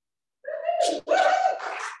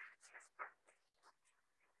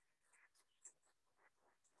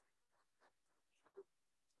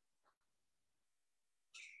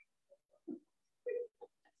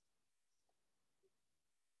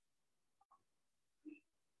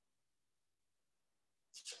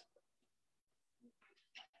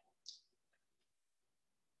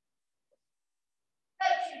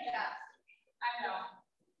 I know.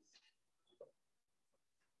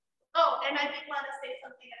 Oh, and I did want to say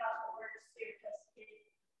something about the words too, because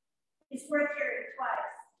it's worth hearing twice.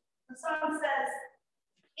 The song says,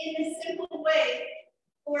 "In a simple way,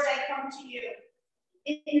 Lord, I come to you.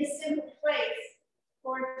 In a simple place,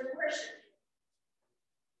 Lord, to worship you.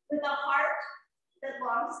 With a heart that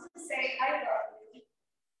longs to say, I love you,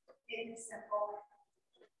 in a simple way.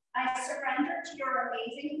 I surrender to your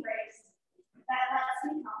amazing grace that lets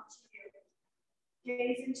me come to you,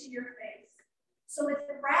 gaze into your face. So with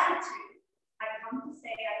gratitude, I come to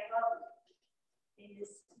say I love you in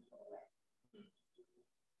this simple way."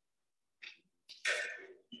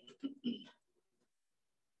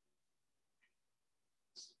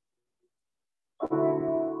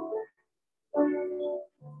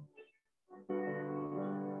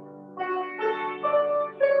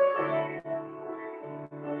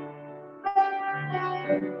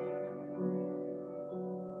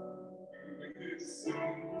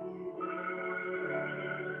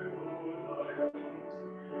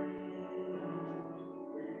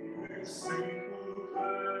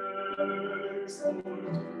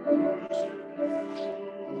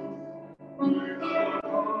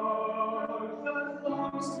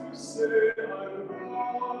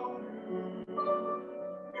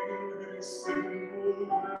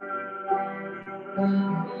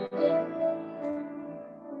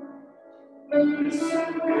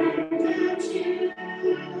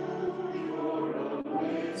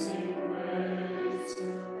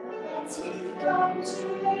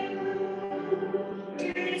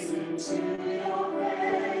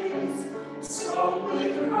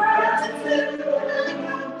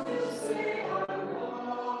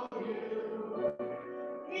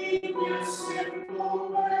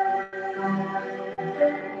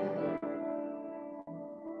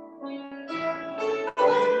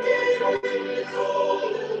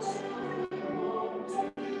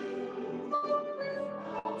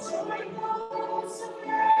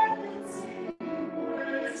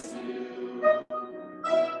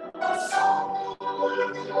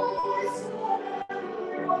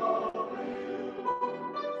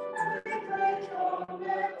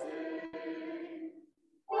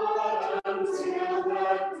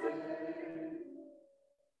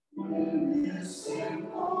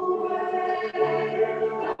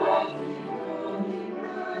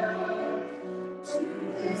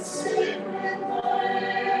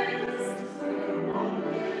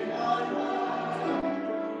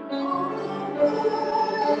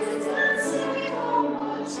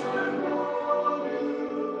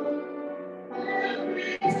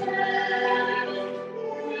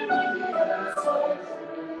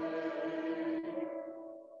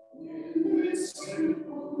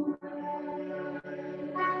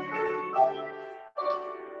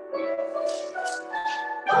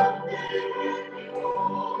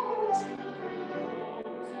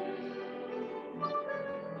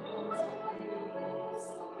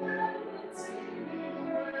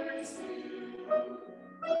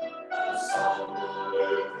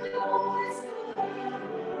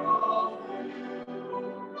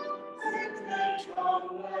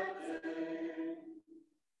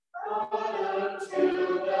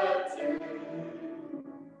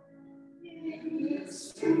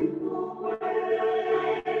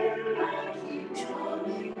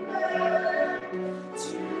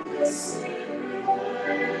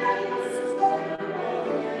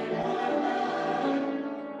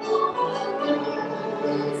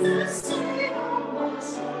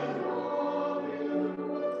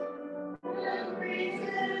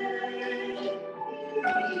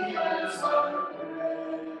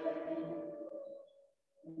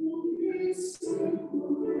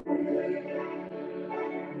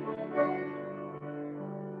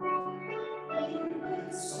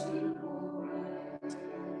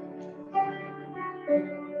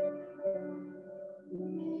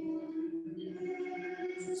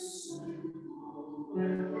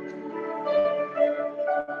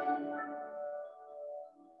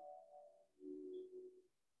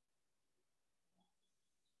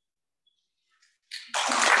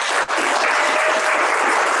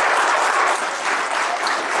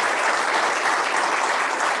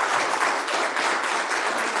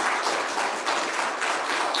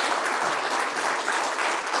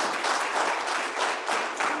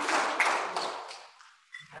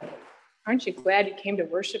 Aren't you glad you came to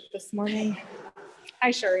worship this morning?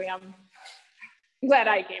 I sure am. I'm glad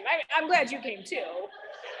I came. I'm glad you came too.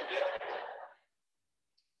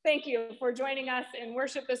 Thank you for joining us in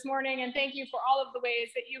worship this morning, and thank you for all of the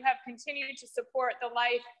ways that you have continued to support the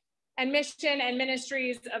life and mission and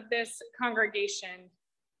ministries of this congregation.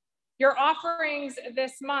 Your offerings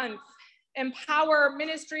this month empower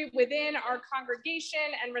ministry within our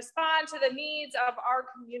congregation and respond to the needs of our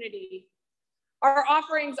community. Our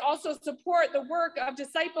offerings also support the work of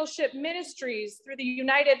discipleship ministries through the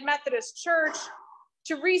United Methodist Church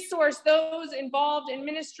to resource those involved in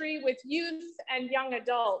ministry with youth and young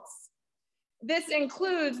adults. This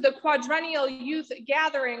includes the Quadrennial Youth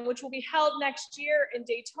Gathering, which will be held next year in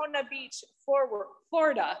Daytona Beach,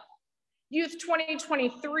 Florida. Youth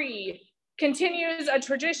 2023 continues a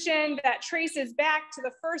tradition that traces back to the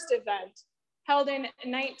first event held in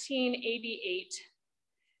 1988.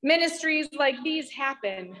 Ministries like these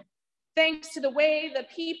happen thanks to the way the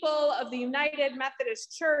people of the United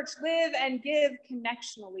Methodist Church live and give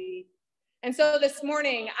connectionally. And so this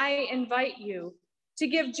morning, I invite you to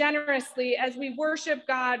give generously as we worship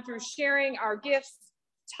God through sharing our gifts,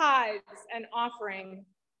 tithes, and offering.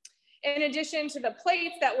 In addition to the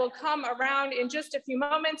plates that will come around in just a few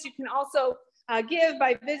moments, you can also give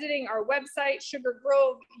by visiting our website,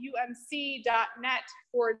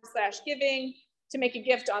 sugargroveumc.net/giving, to make a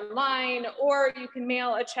gift online, or you can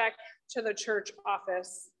mail a check to the church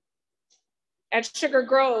office. At Sugar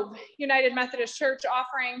Grove United Methodist Church,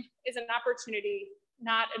 offering is an opportunity,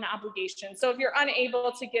 not an obligation. So if you're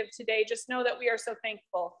unable to give today, just know that we are so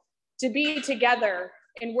thankful to be together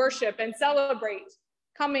in worship and celebrate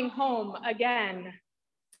coming home again.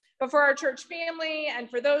 But for our church family and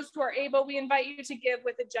for those who are able, we invite you to give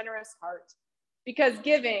with a generous heart, because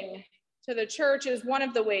giving to the church is one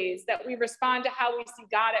of the ways that we respond to how we see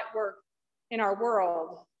God at work in our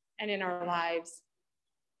world and in our lives.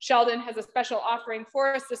 Sheldon has a special offering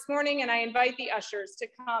for us this morning, and I invite the ushers to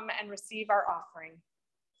come and receive our offering.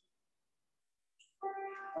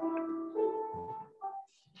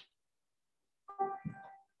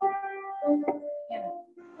 Yeah.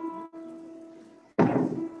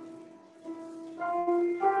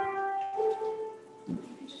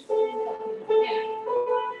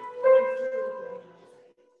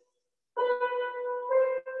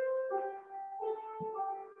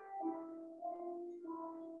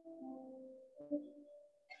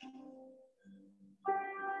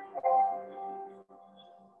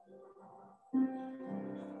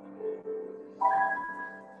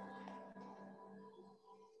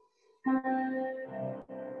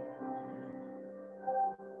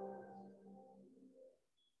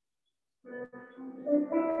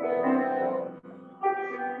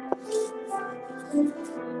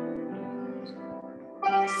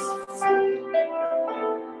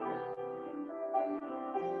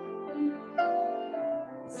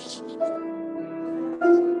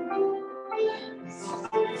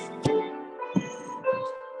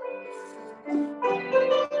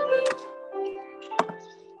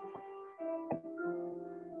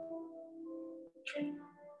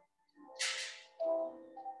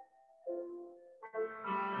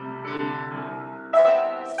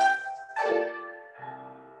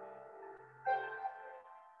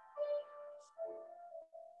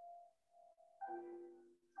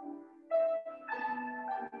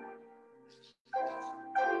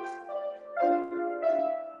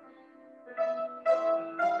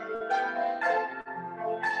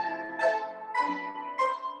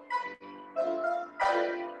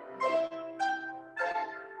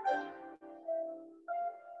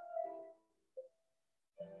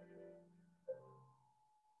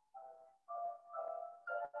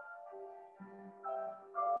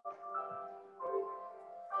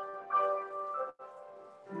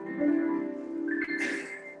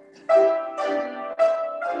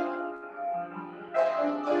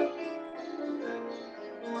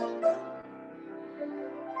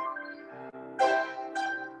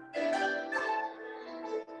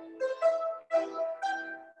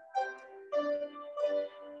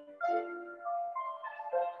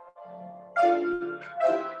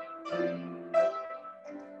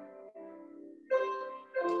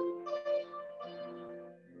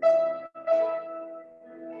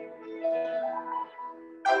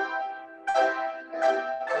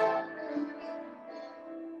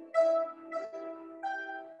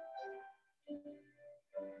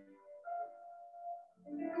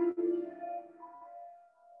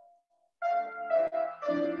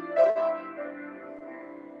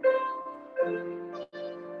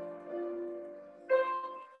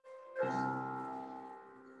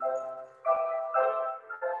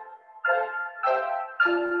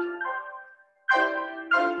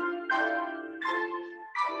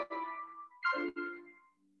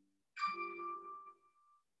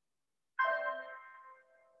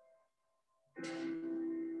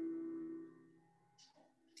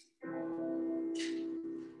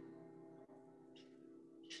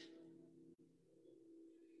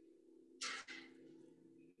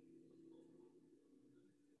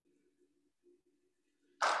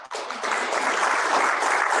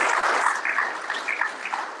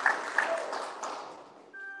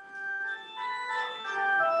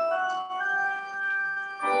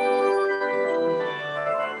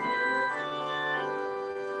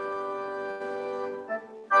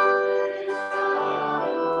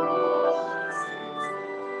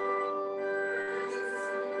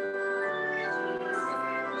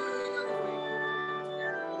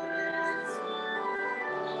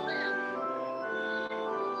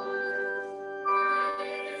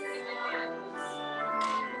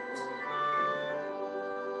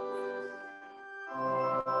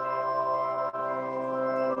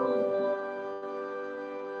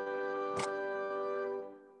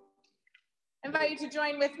 I invite you to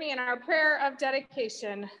join with me in our prayer of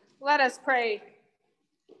dedication. Let us pray.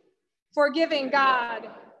 Forgiving God,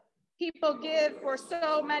 people give for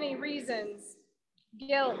so many reasons: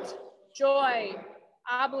 guilt, joy,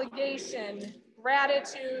 obligation,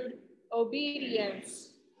 gratitude,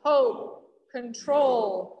 obedience, hope,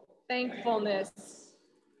 control, thankfulness.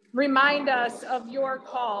 Remind us of your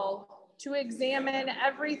call to examine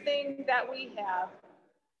everything that we have.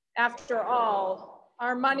 After all,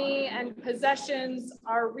 our money and possessions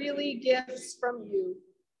are really gifts from you.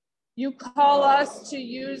 You call us to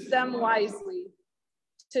use them wisely,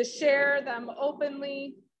 to share them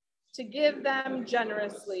openly, to give them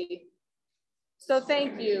generously. So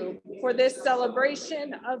thank you for this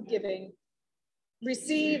celebration of giving.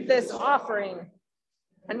 Receive this offering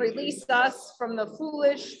and release us from the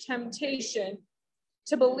foolish temptation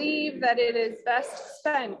to believe that it is best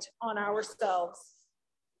spent on ourselves.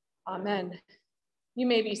 Amen. You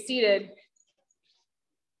may be seated.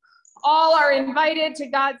 All are invited to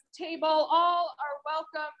God's table. All are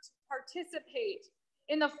welcome to participate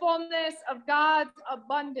in the fullness of God's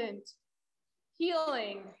abundant,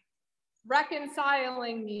 healing,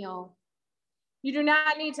 reconciling meal. You do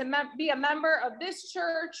not need to be a member of this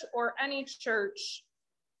church or any church.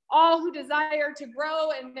 All who desire to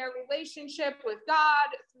grow in their relationship with God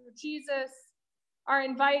through Jesus are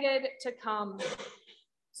invited to come.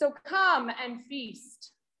 So come and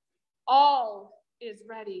feast. All is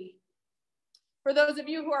ready. For those of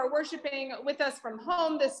you who are worshiping with us from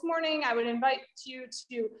home this morning, I would invite you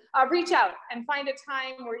to reach out and find a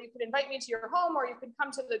time where you could invite me to your home, or you could come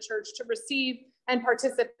to the church to receive and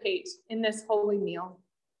participate in this holy meal.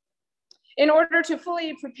 In order to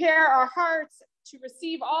fully prepare our hearts to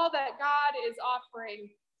receive all that God is offering,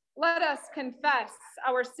 let us confess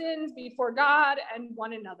our sins before God and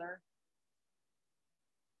one another.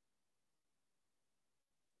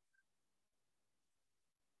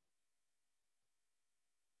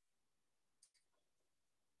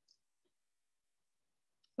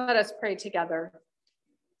 Let us pray together.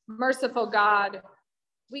 Merciful God,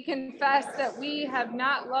 we confess that we have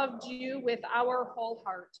not loved you with our whole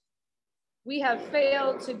heart. We have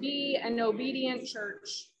failed to be an obedient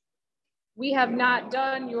church. We have not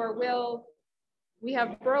done your will. We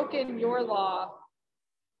have broken your law.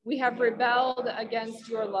 We have rebelled against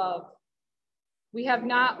your love. We have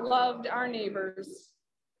not loved our neighbors,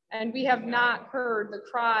 and we have not heard the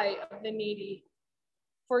cry of the needy.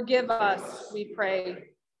 Forgive us, we pray.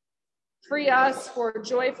 Free us for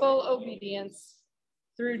joyful obedience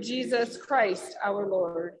through Jesus Christ, our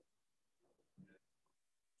Lord.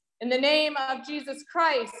 In the name of Jesus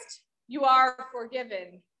Christ, you are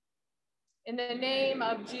forgiven. In the name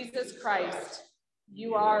of Jesus Christ,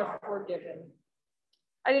 you are forgiven.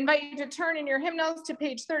 I'd invite you to turn in your hymnals to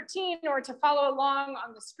page 13 or to follow along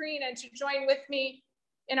on the screen and to join with me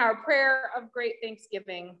in our prayer of great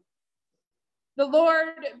thanksgiving. The Lord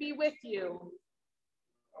be with you.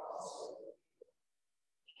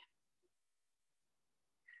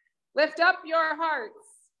 Lift up your hearts.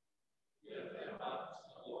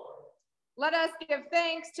 Let us give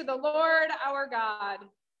thanks to the Lord our God.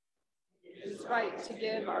 It is right to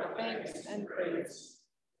give our thanks and praise.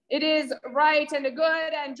 It is right and a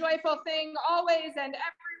good and joyful thing always and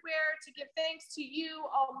everywhere to give thanks to you,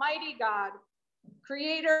 Almighty God,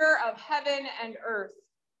 creator of heaven and earth.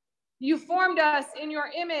 You formed us in your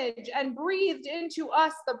image and breathed into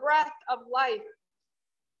us the breath of life.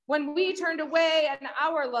 When we turned away and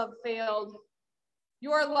our love failed,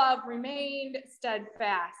 your love remained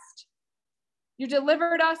steadfast. You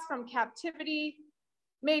delivered us from captivity,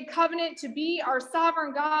 made covenant to be our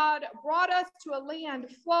sovereign God, brought us to a land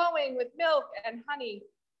flowing with milk and honey,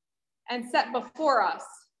 and set before us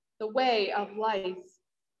the way of life.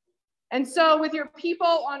 And so with your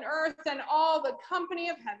people on earth and all the company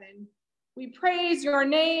of heaven, we praise your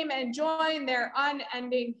name and join their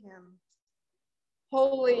unending hymn.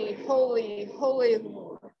 Holy, holy, holy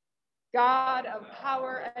Lord, God of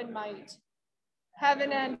power and might,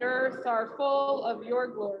 heaven and earth are full of your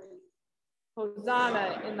glory.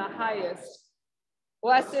 Hosanna in the highest.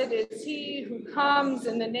 Blessed is he who comes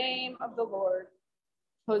in the name of the Lord.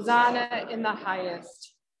 Hosanna in the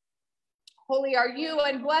highest. Holy are you,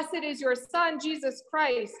 and blessed is your Son, Jesus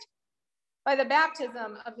Christ. By the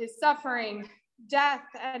baptism of his suffering, death,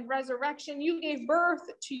 and resurrection, you gave birth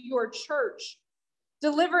to your church,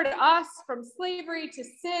 delivered us from slavery to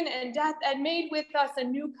sin and death, and made with us a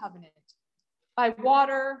new covenant by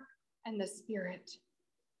water and the Spirit.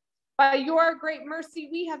 By your great mercy,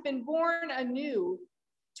 we have been born anew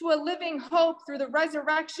to a living hope through the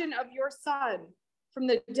resurrection of your Son from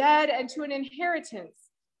the dead, and to an inheritance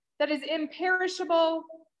that is imperishable,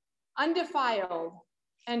 undefiled,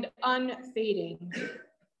 and unfading.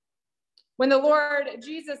 When the Lord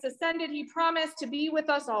Jesus ascended, he promised to be with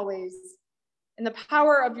us always in the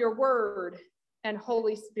power of your word and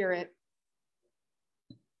Holy Spirit.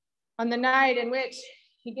 On the night in which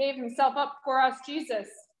he gave himself up for us, Jesus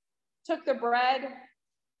took the bread,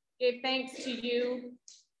 gave thanks to you,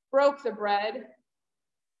 broke the bread,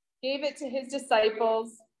 gave it to his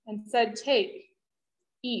disciples, and said, "Take,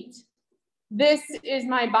 eat. This is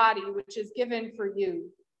my body, which is given for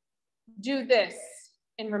you. Do this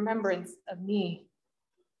in remembrance of me."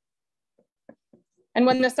 And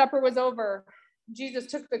when the supper was over, Jesus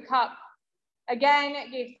took the cup,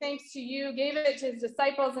 again gave thanks to you, gave it to his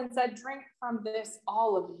disciples, and said, "Drink from this,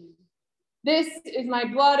 all of you. This is my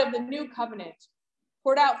blood of the new covenant,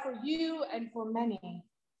 poured out for you and for many,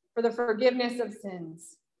 for the forgiveness of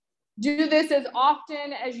sins. Do this as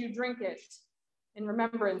often as you drink it in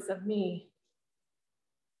remembrance of me."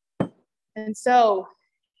 And so,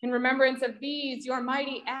 in remembrance of these, your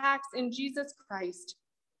mighty acts in Jesus Christ,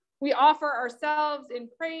 we offer ourselves in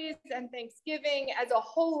praise and thanksgiving as a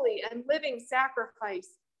holy and living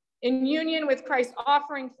sacrifice in union with Christ's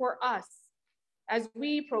offering for us as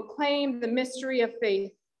we proclaim the mystery of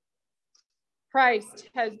faith. Christ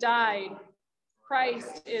has died.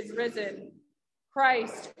 Christ is risen.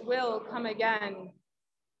 Christ will come again.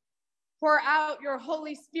 Pour out your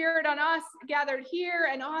Holy Spirit on us gathered here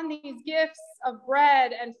and on these gifts of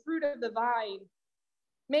bread and fruit of the vine.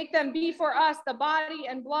 Make them be for us the body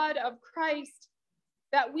and blood of Christ,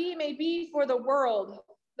 that we may be for the world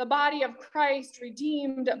the body of Christ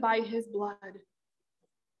redeemed by his blood.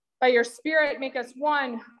 By your Spirit, make us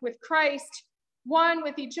one with Christ, one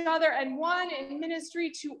with each other, and one in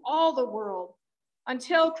ministry to all the world,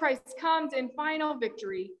 until Christ comes in final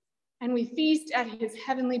victory and we feast at his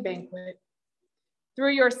heavenly banquet.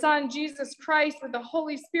 Through your Son, Jesus Christ, with the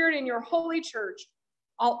Holy Spirit in your holy church,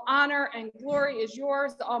 all honor and glory is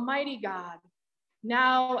yours, Almighty God,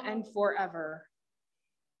 now and forever.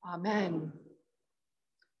 Amen.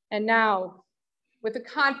 And now, with the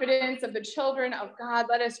confidence of the children of God,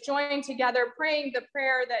 let us join together praying the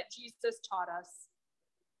prayer that Jesus taught us.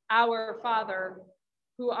 Our Father,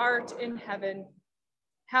 who art in heaven,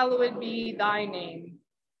 hallowed be thy name.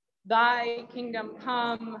 Thy kingdom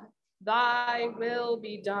come, thy will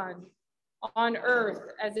be done, on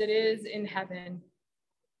earth as it is in heaven.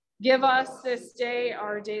 Give us this day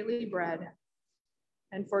our daily bread,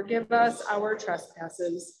 and forgive us our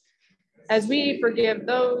trespasses, as we forgive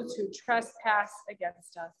those who trespass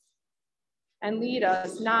against us. And lead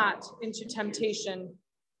us not into temptation,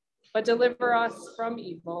 but deliver us from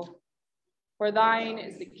evil. For thine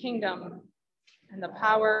is the kingdom, and the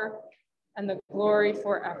power, and the glory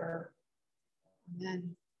forever.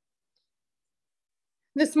 Amen.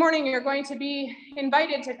 This morning, you're going to be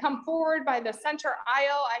invited to come forward by the center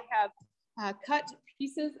aisle. I have cut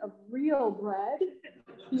pieces of real bread.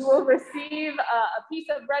 You will receive a piece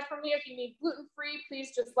of bread from me. If you need gluten-free,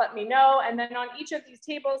 please just let me know. And then on each of these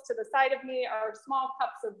tables to the side of me are small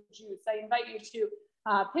cups of juice. I invite you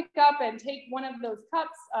to pick up and take one of those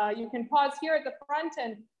cups. You can pause here at the front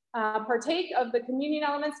and partake of the communion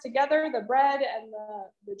elements together, the bread and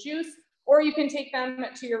the juice, or you can take them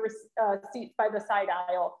to your seats by the side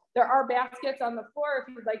aisle. There are baskets on the floor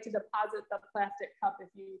if you'd like to deposit the plastic cup if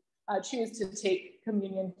you choose to take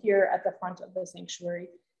communion here at the front of the sanctuary.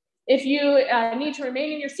 If you need to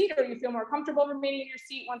remain in your seat or you feel more comfortable remaining in your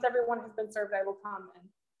seat, once everyone has been served, I will come and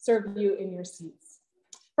serve you in your seats.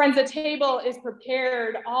 Friends, the table is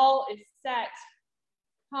prepared, all is set.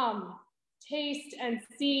 Come, taste and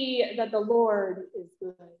see that the Lord is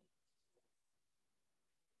good.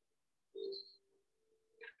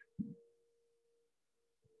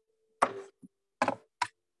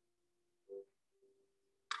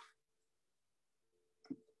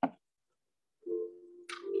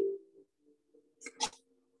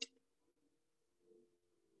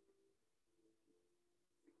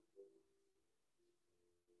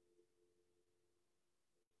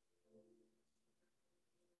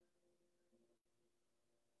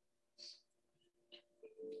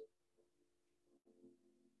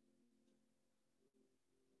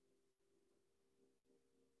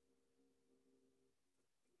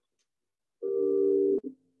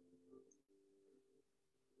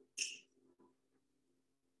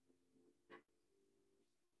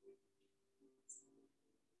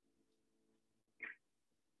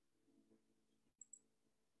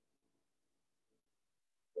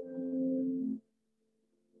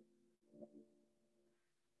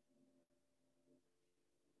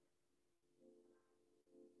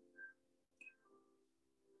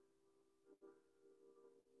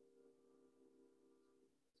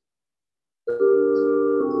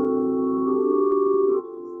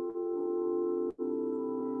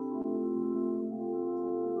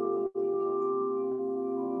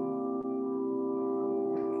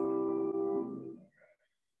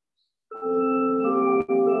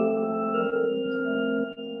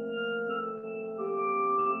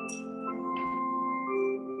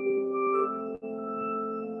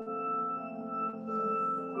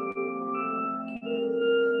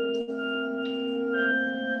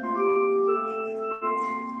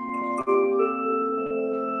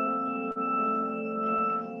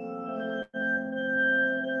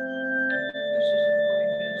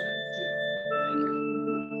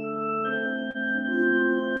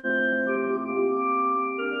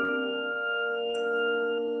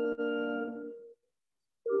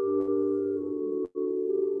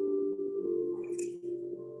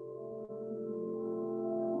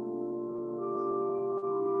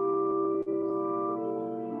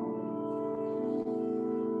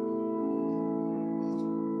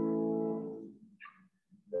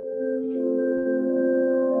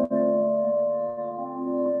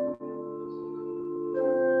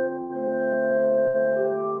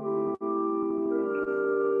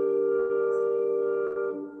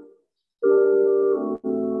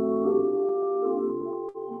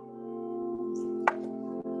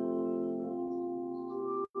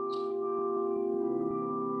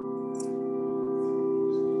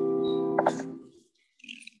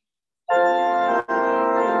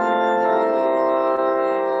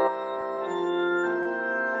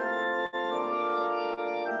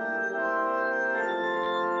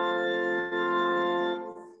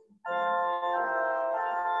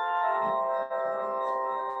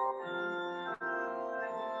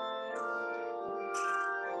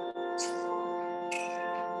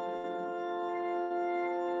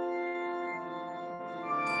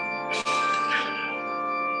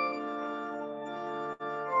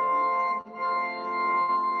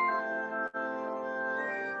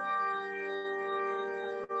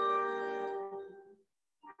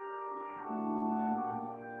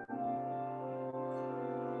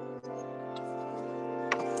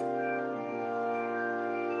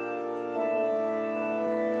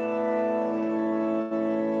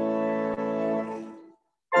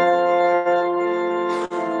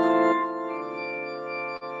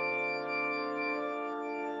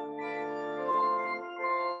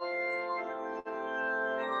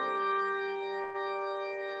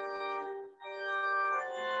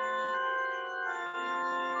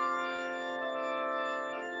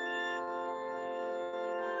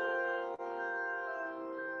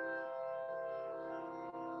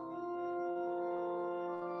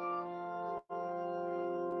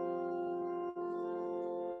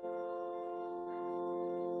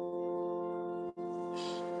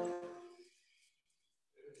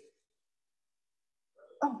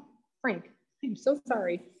 Oh, Frank, I'm so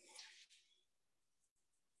sorry.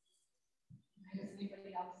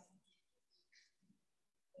 Anybody else?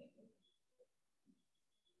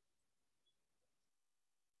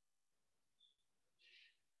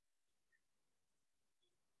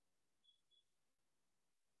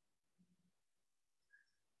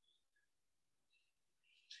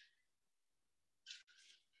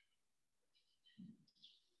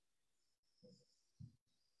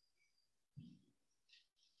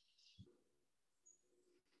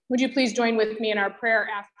 Would you please join with me in our prayer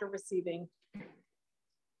after receiving?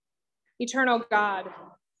 Eternal God,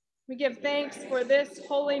 we give thanks for this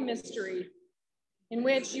holy mystery in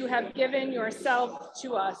which you have given yourself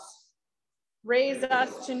to us. Raise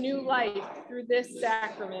us to new life through this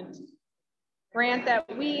sacrament. Grant that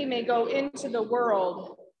we may go into the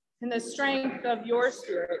world in the strength of your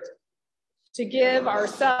Spirit to give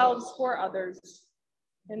ourselves for others.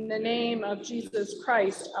 In the name of Jesus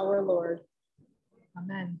Christ, our Lord.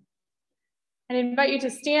 Amen. I invite you to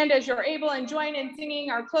stand as you're able and join in singing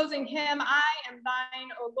our closing hymn, I Am Thine,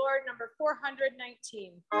 O Lord, number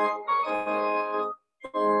 419.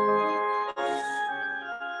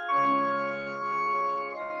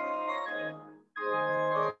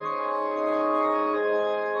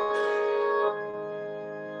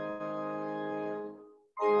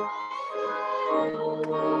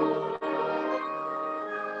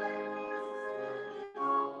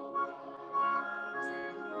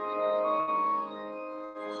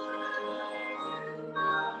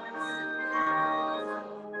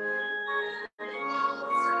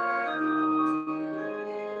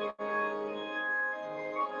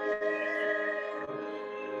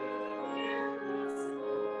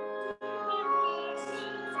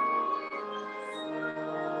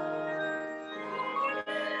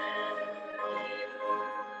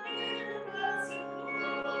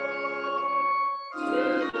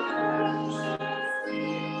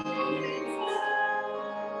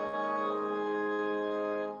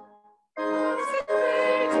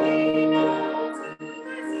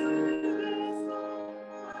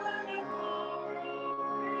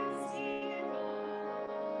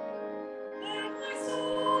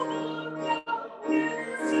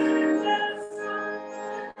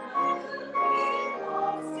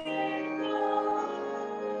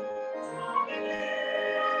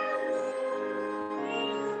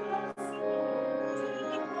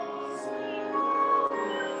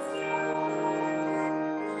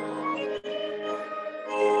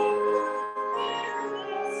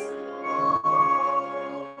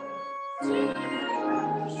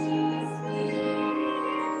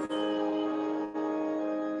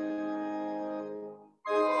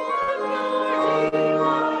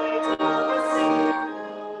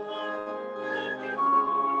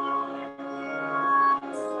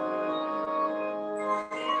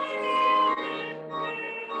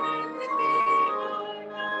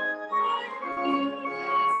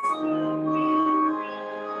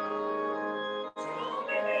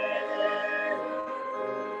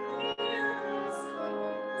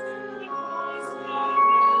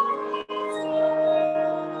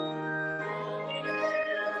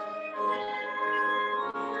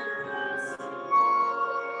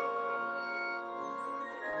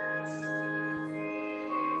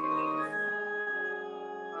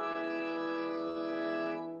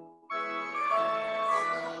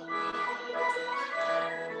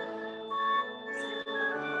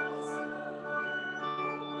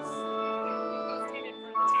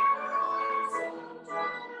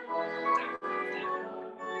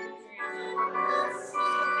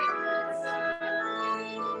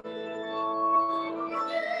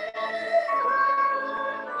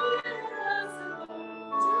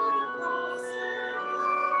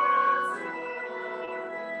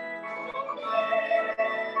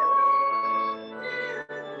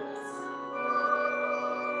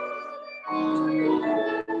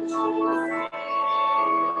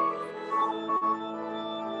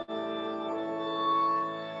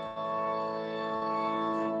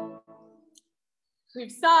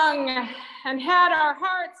 We've sung and had our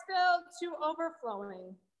hearts filled to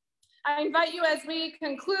overflowing. I invite you as we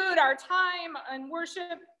conclude our time in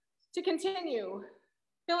worship to continue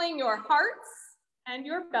filling your hearts and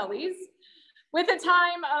your bellies with a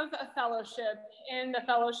time of fellowship in the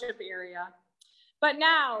fellowship area. But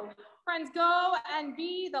now, friends, go and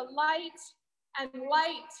be the light and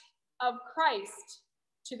light of Christ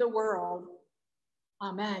to the world.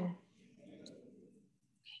 Amen.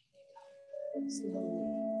 Slowly.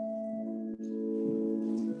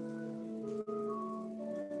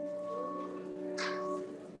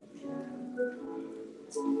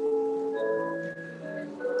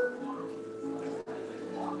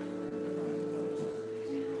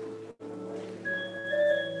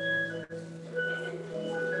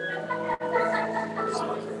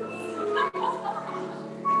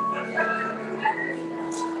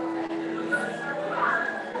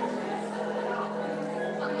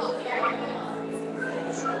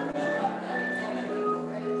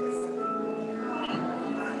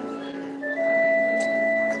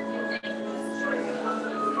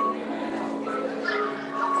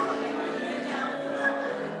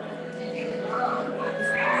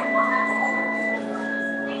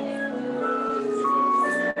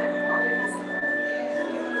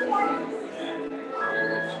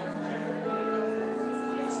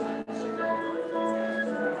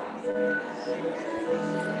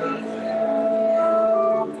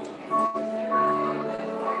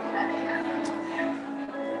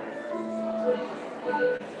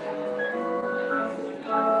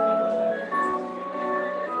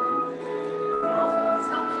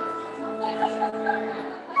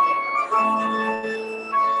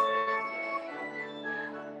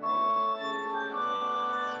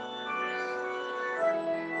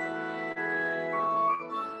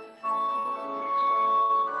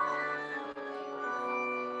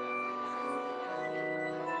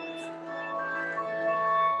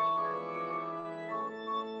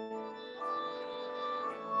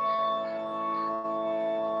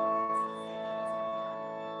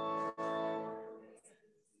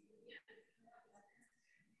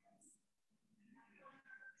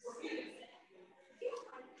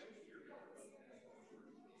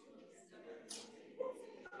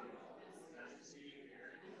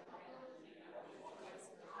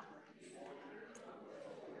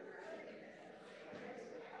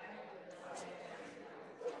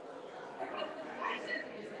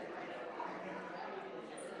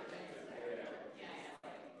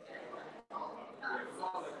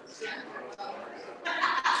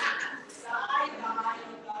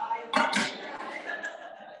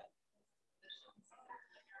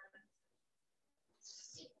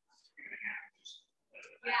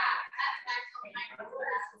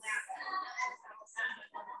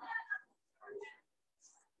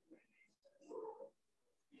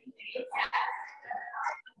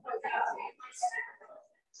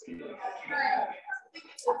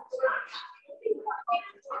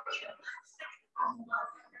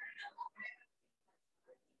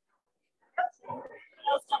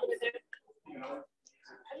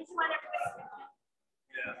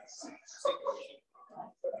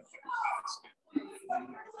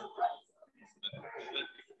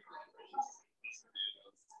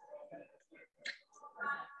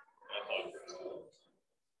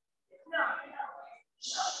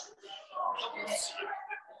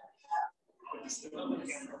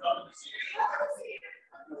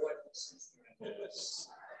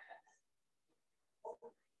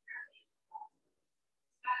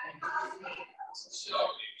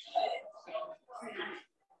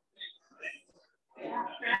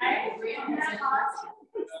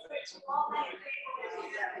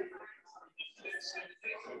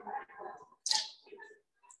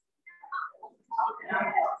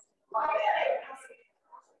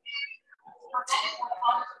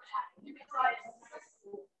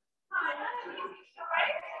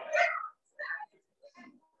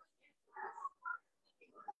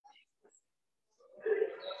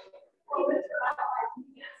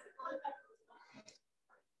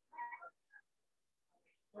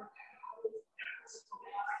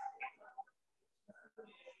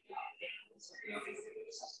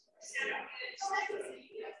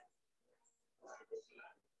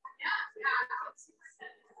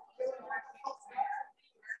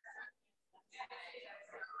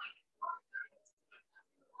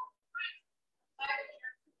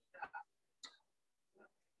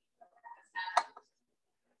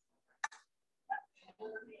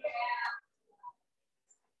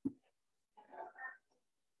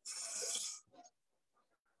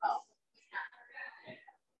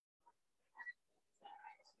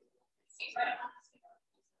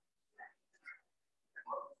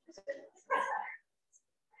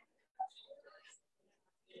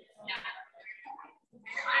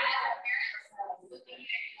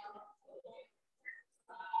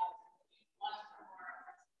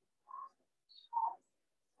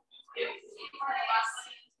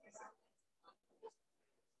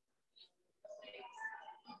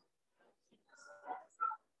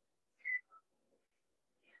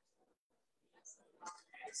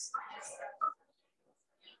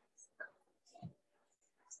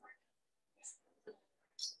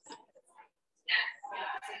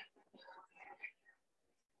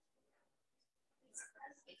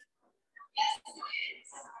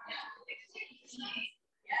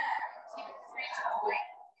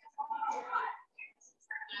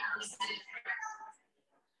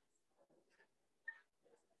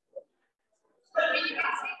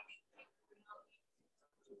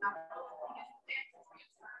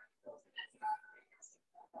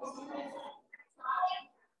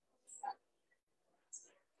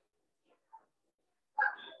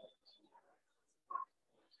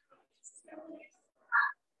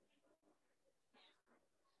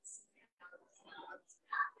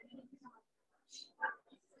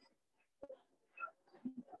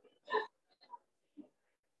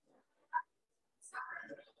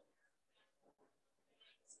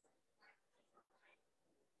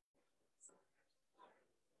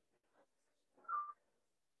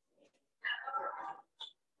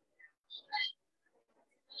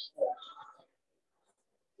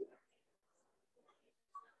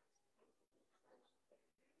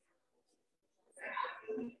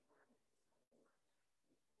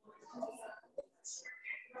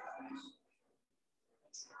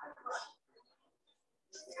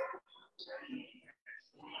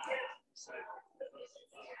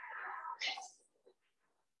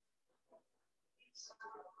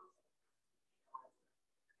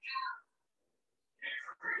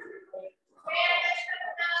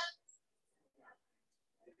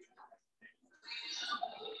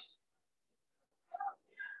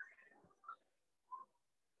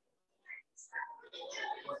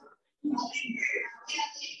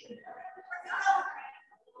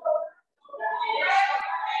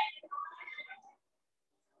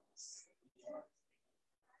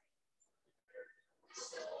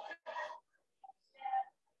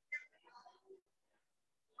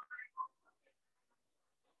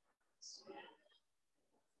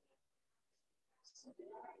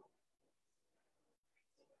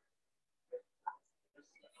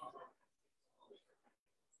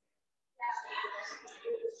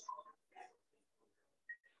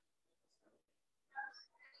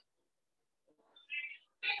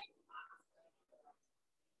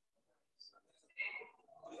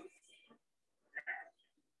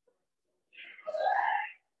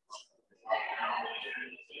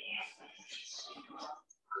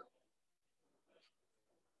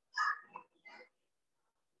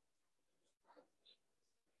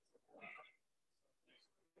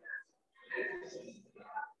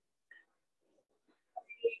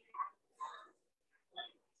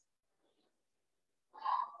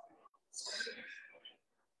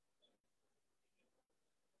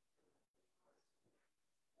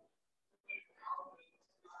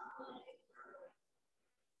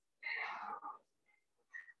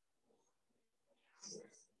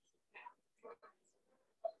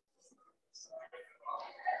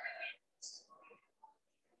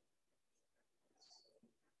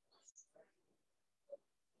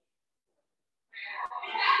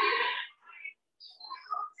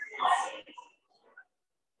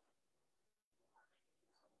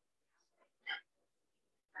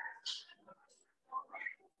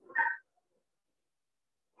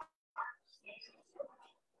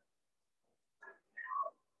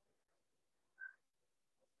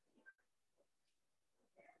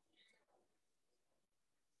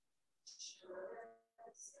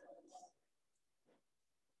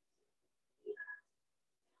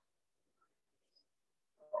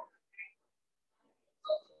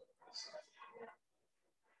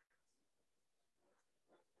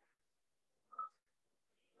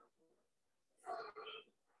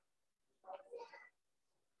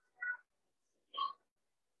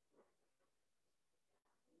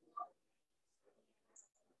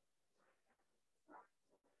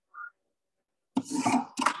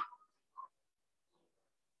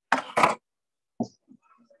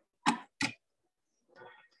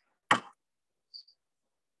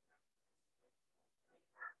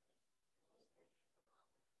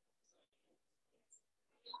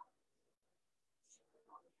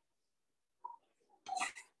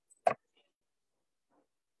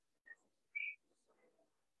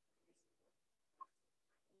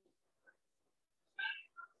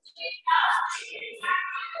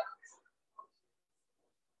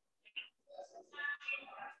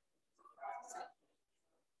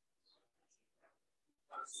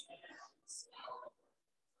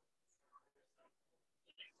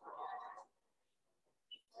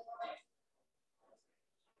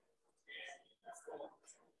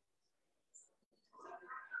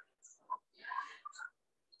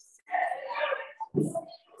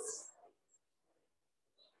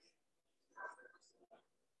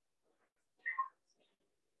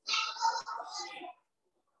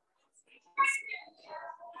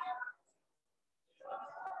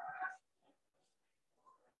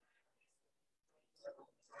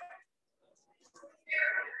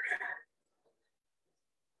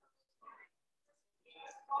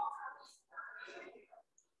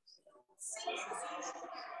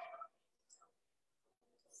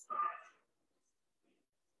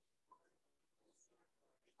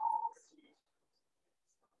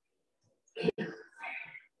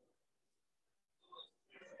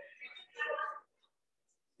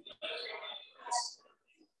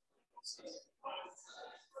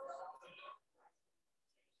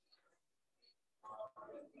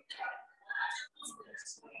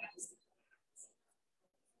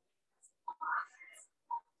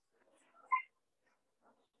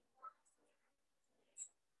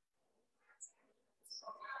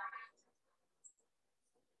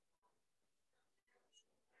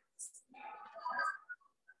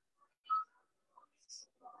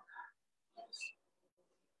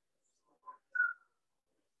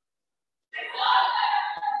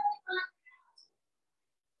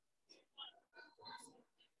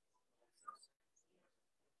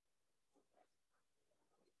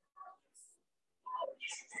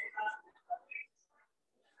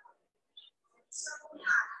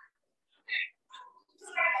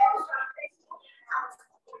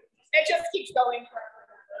 It just keeps going.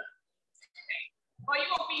 Well, you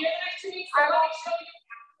won't be here the next 2 weeks. I won't show you.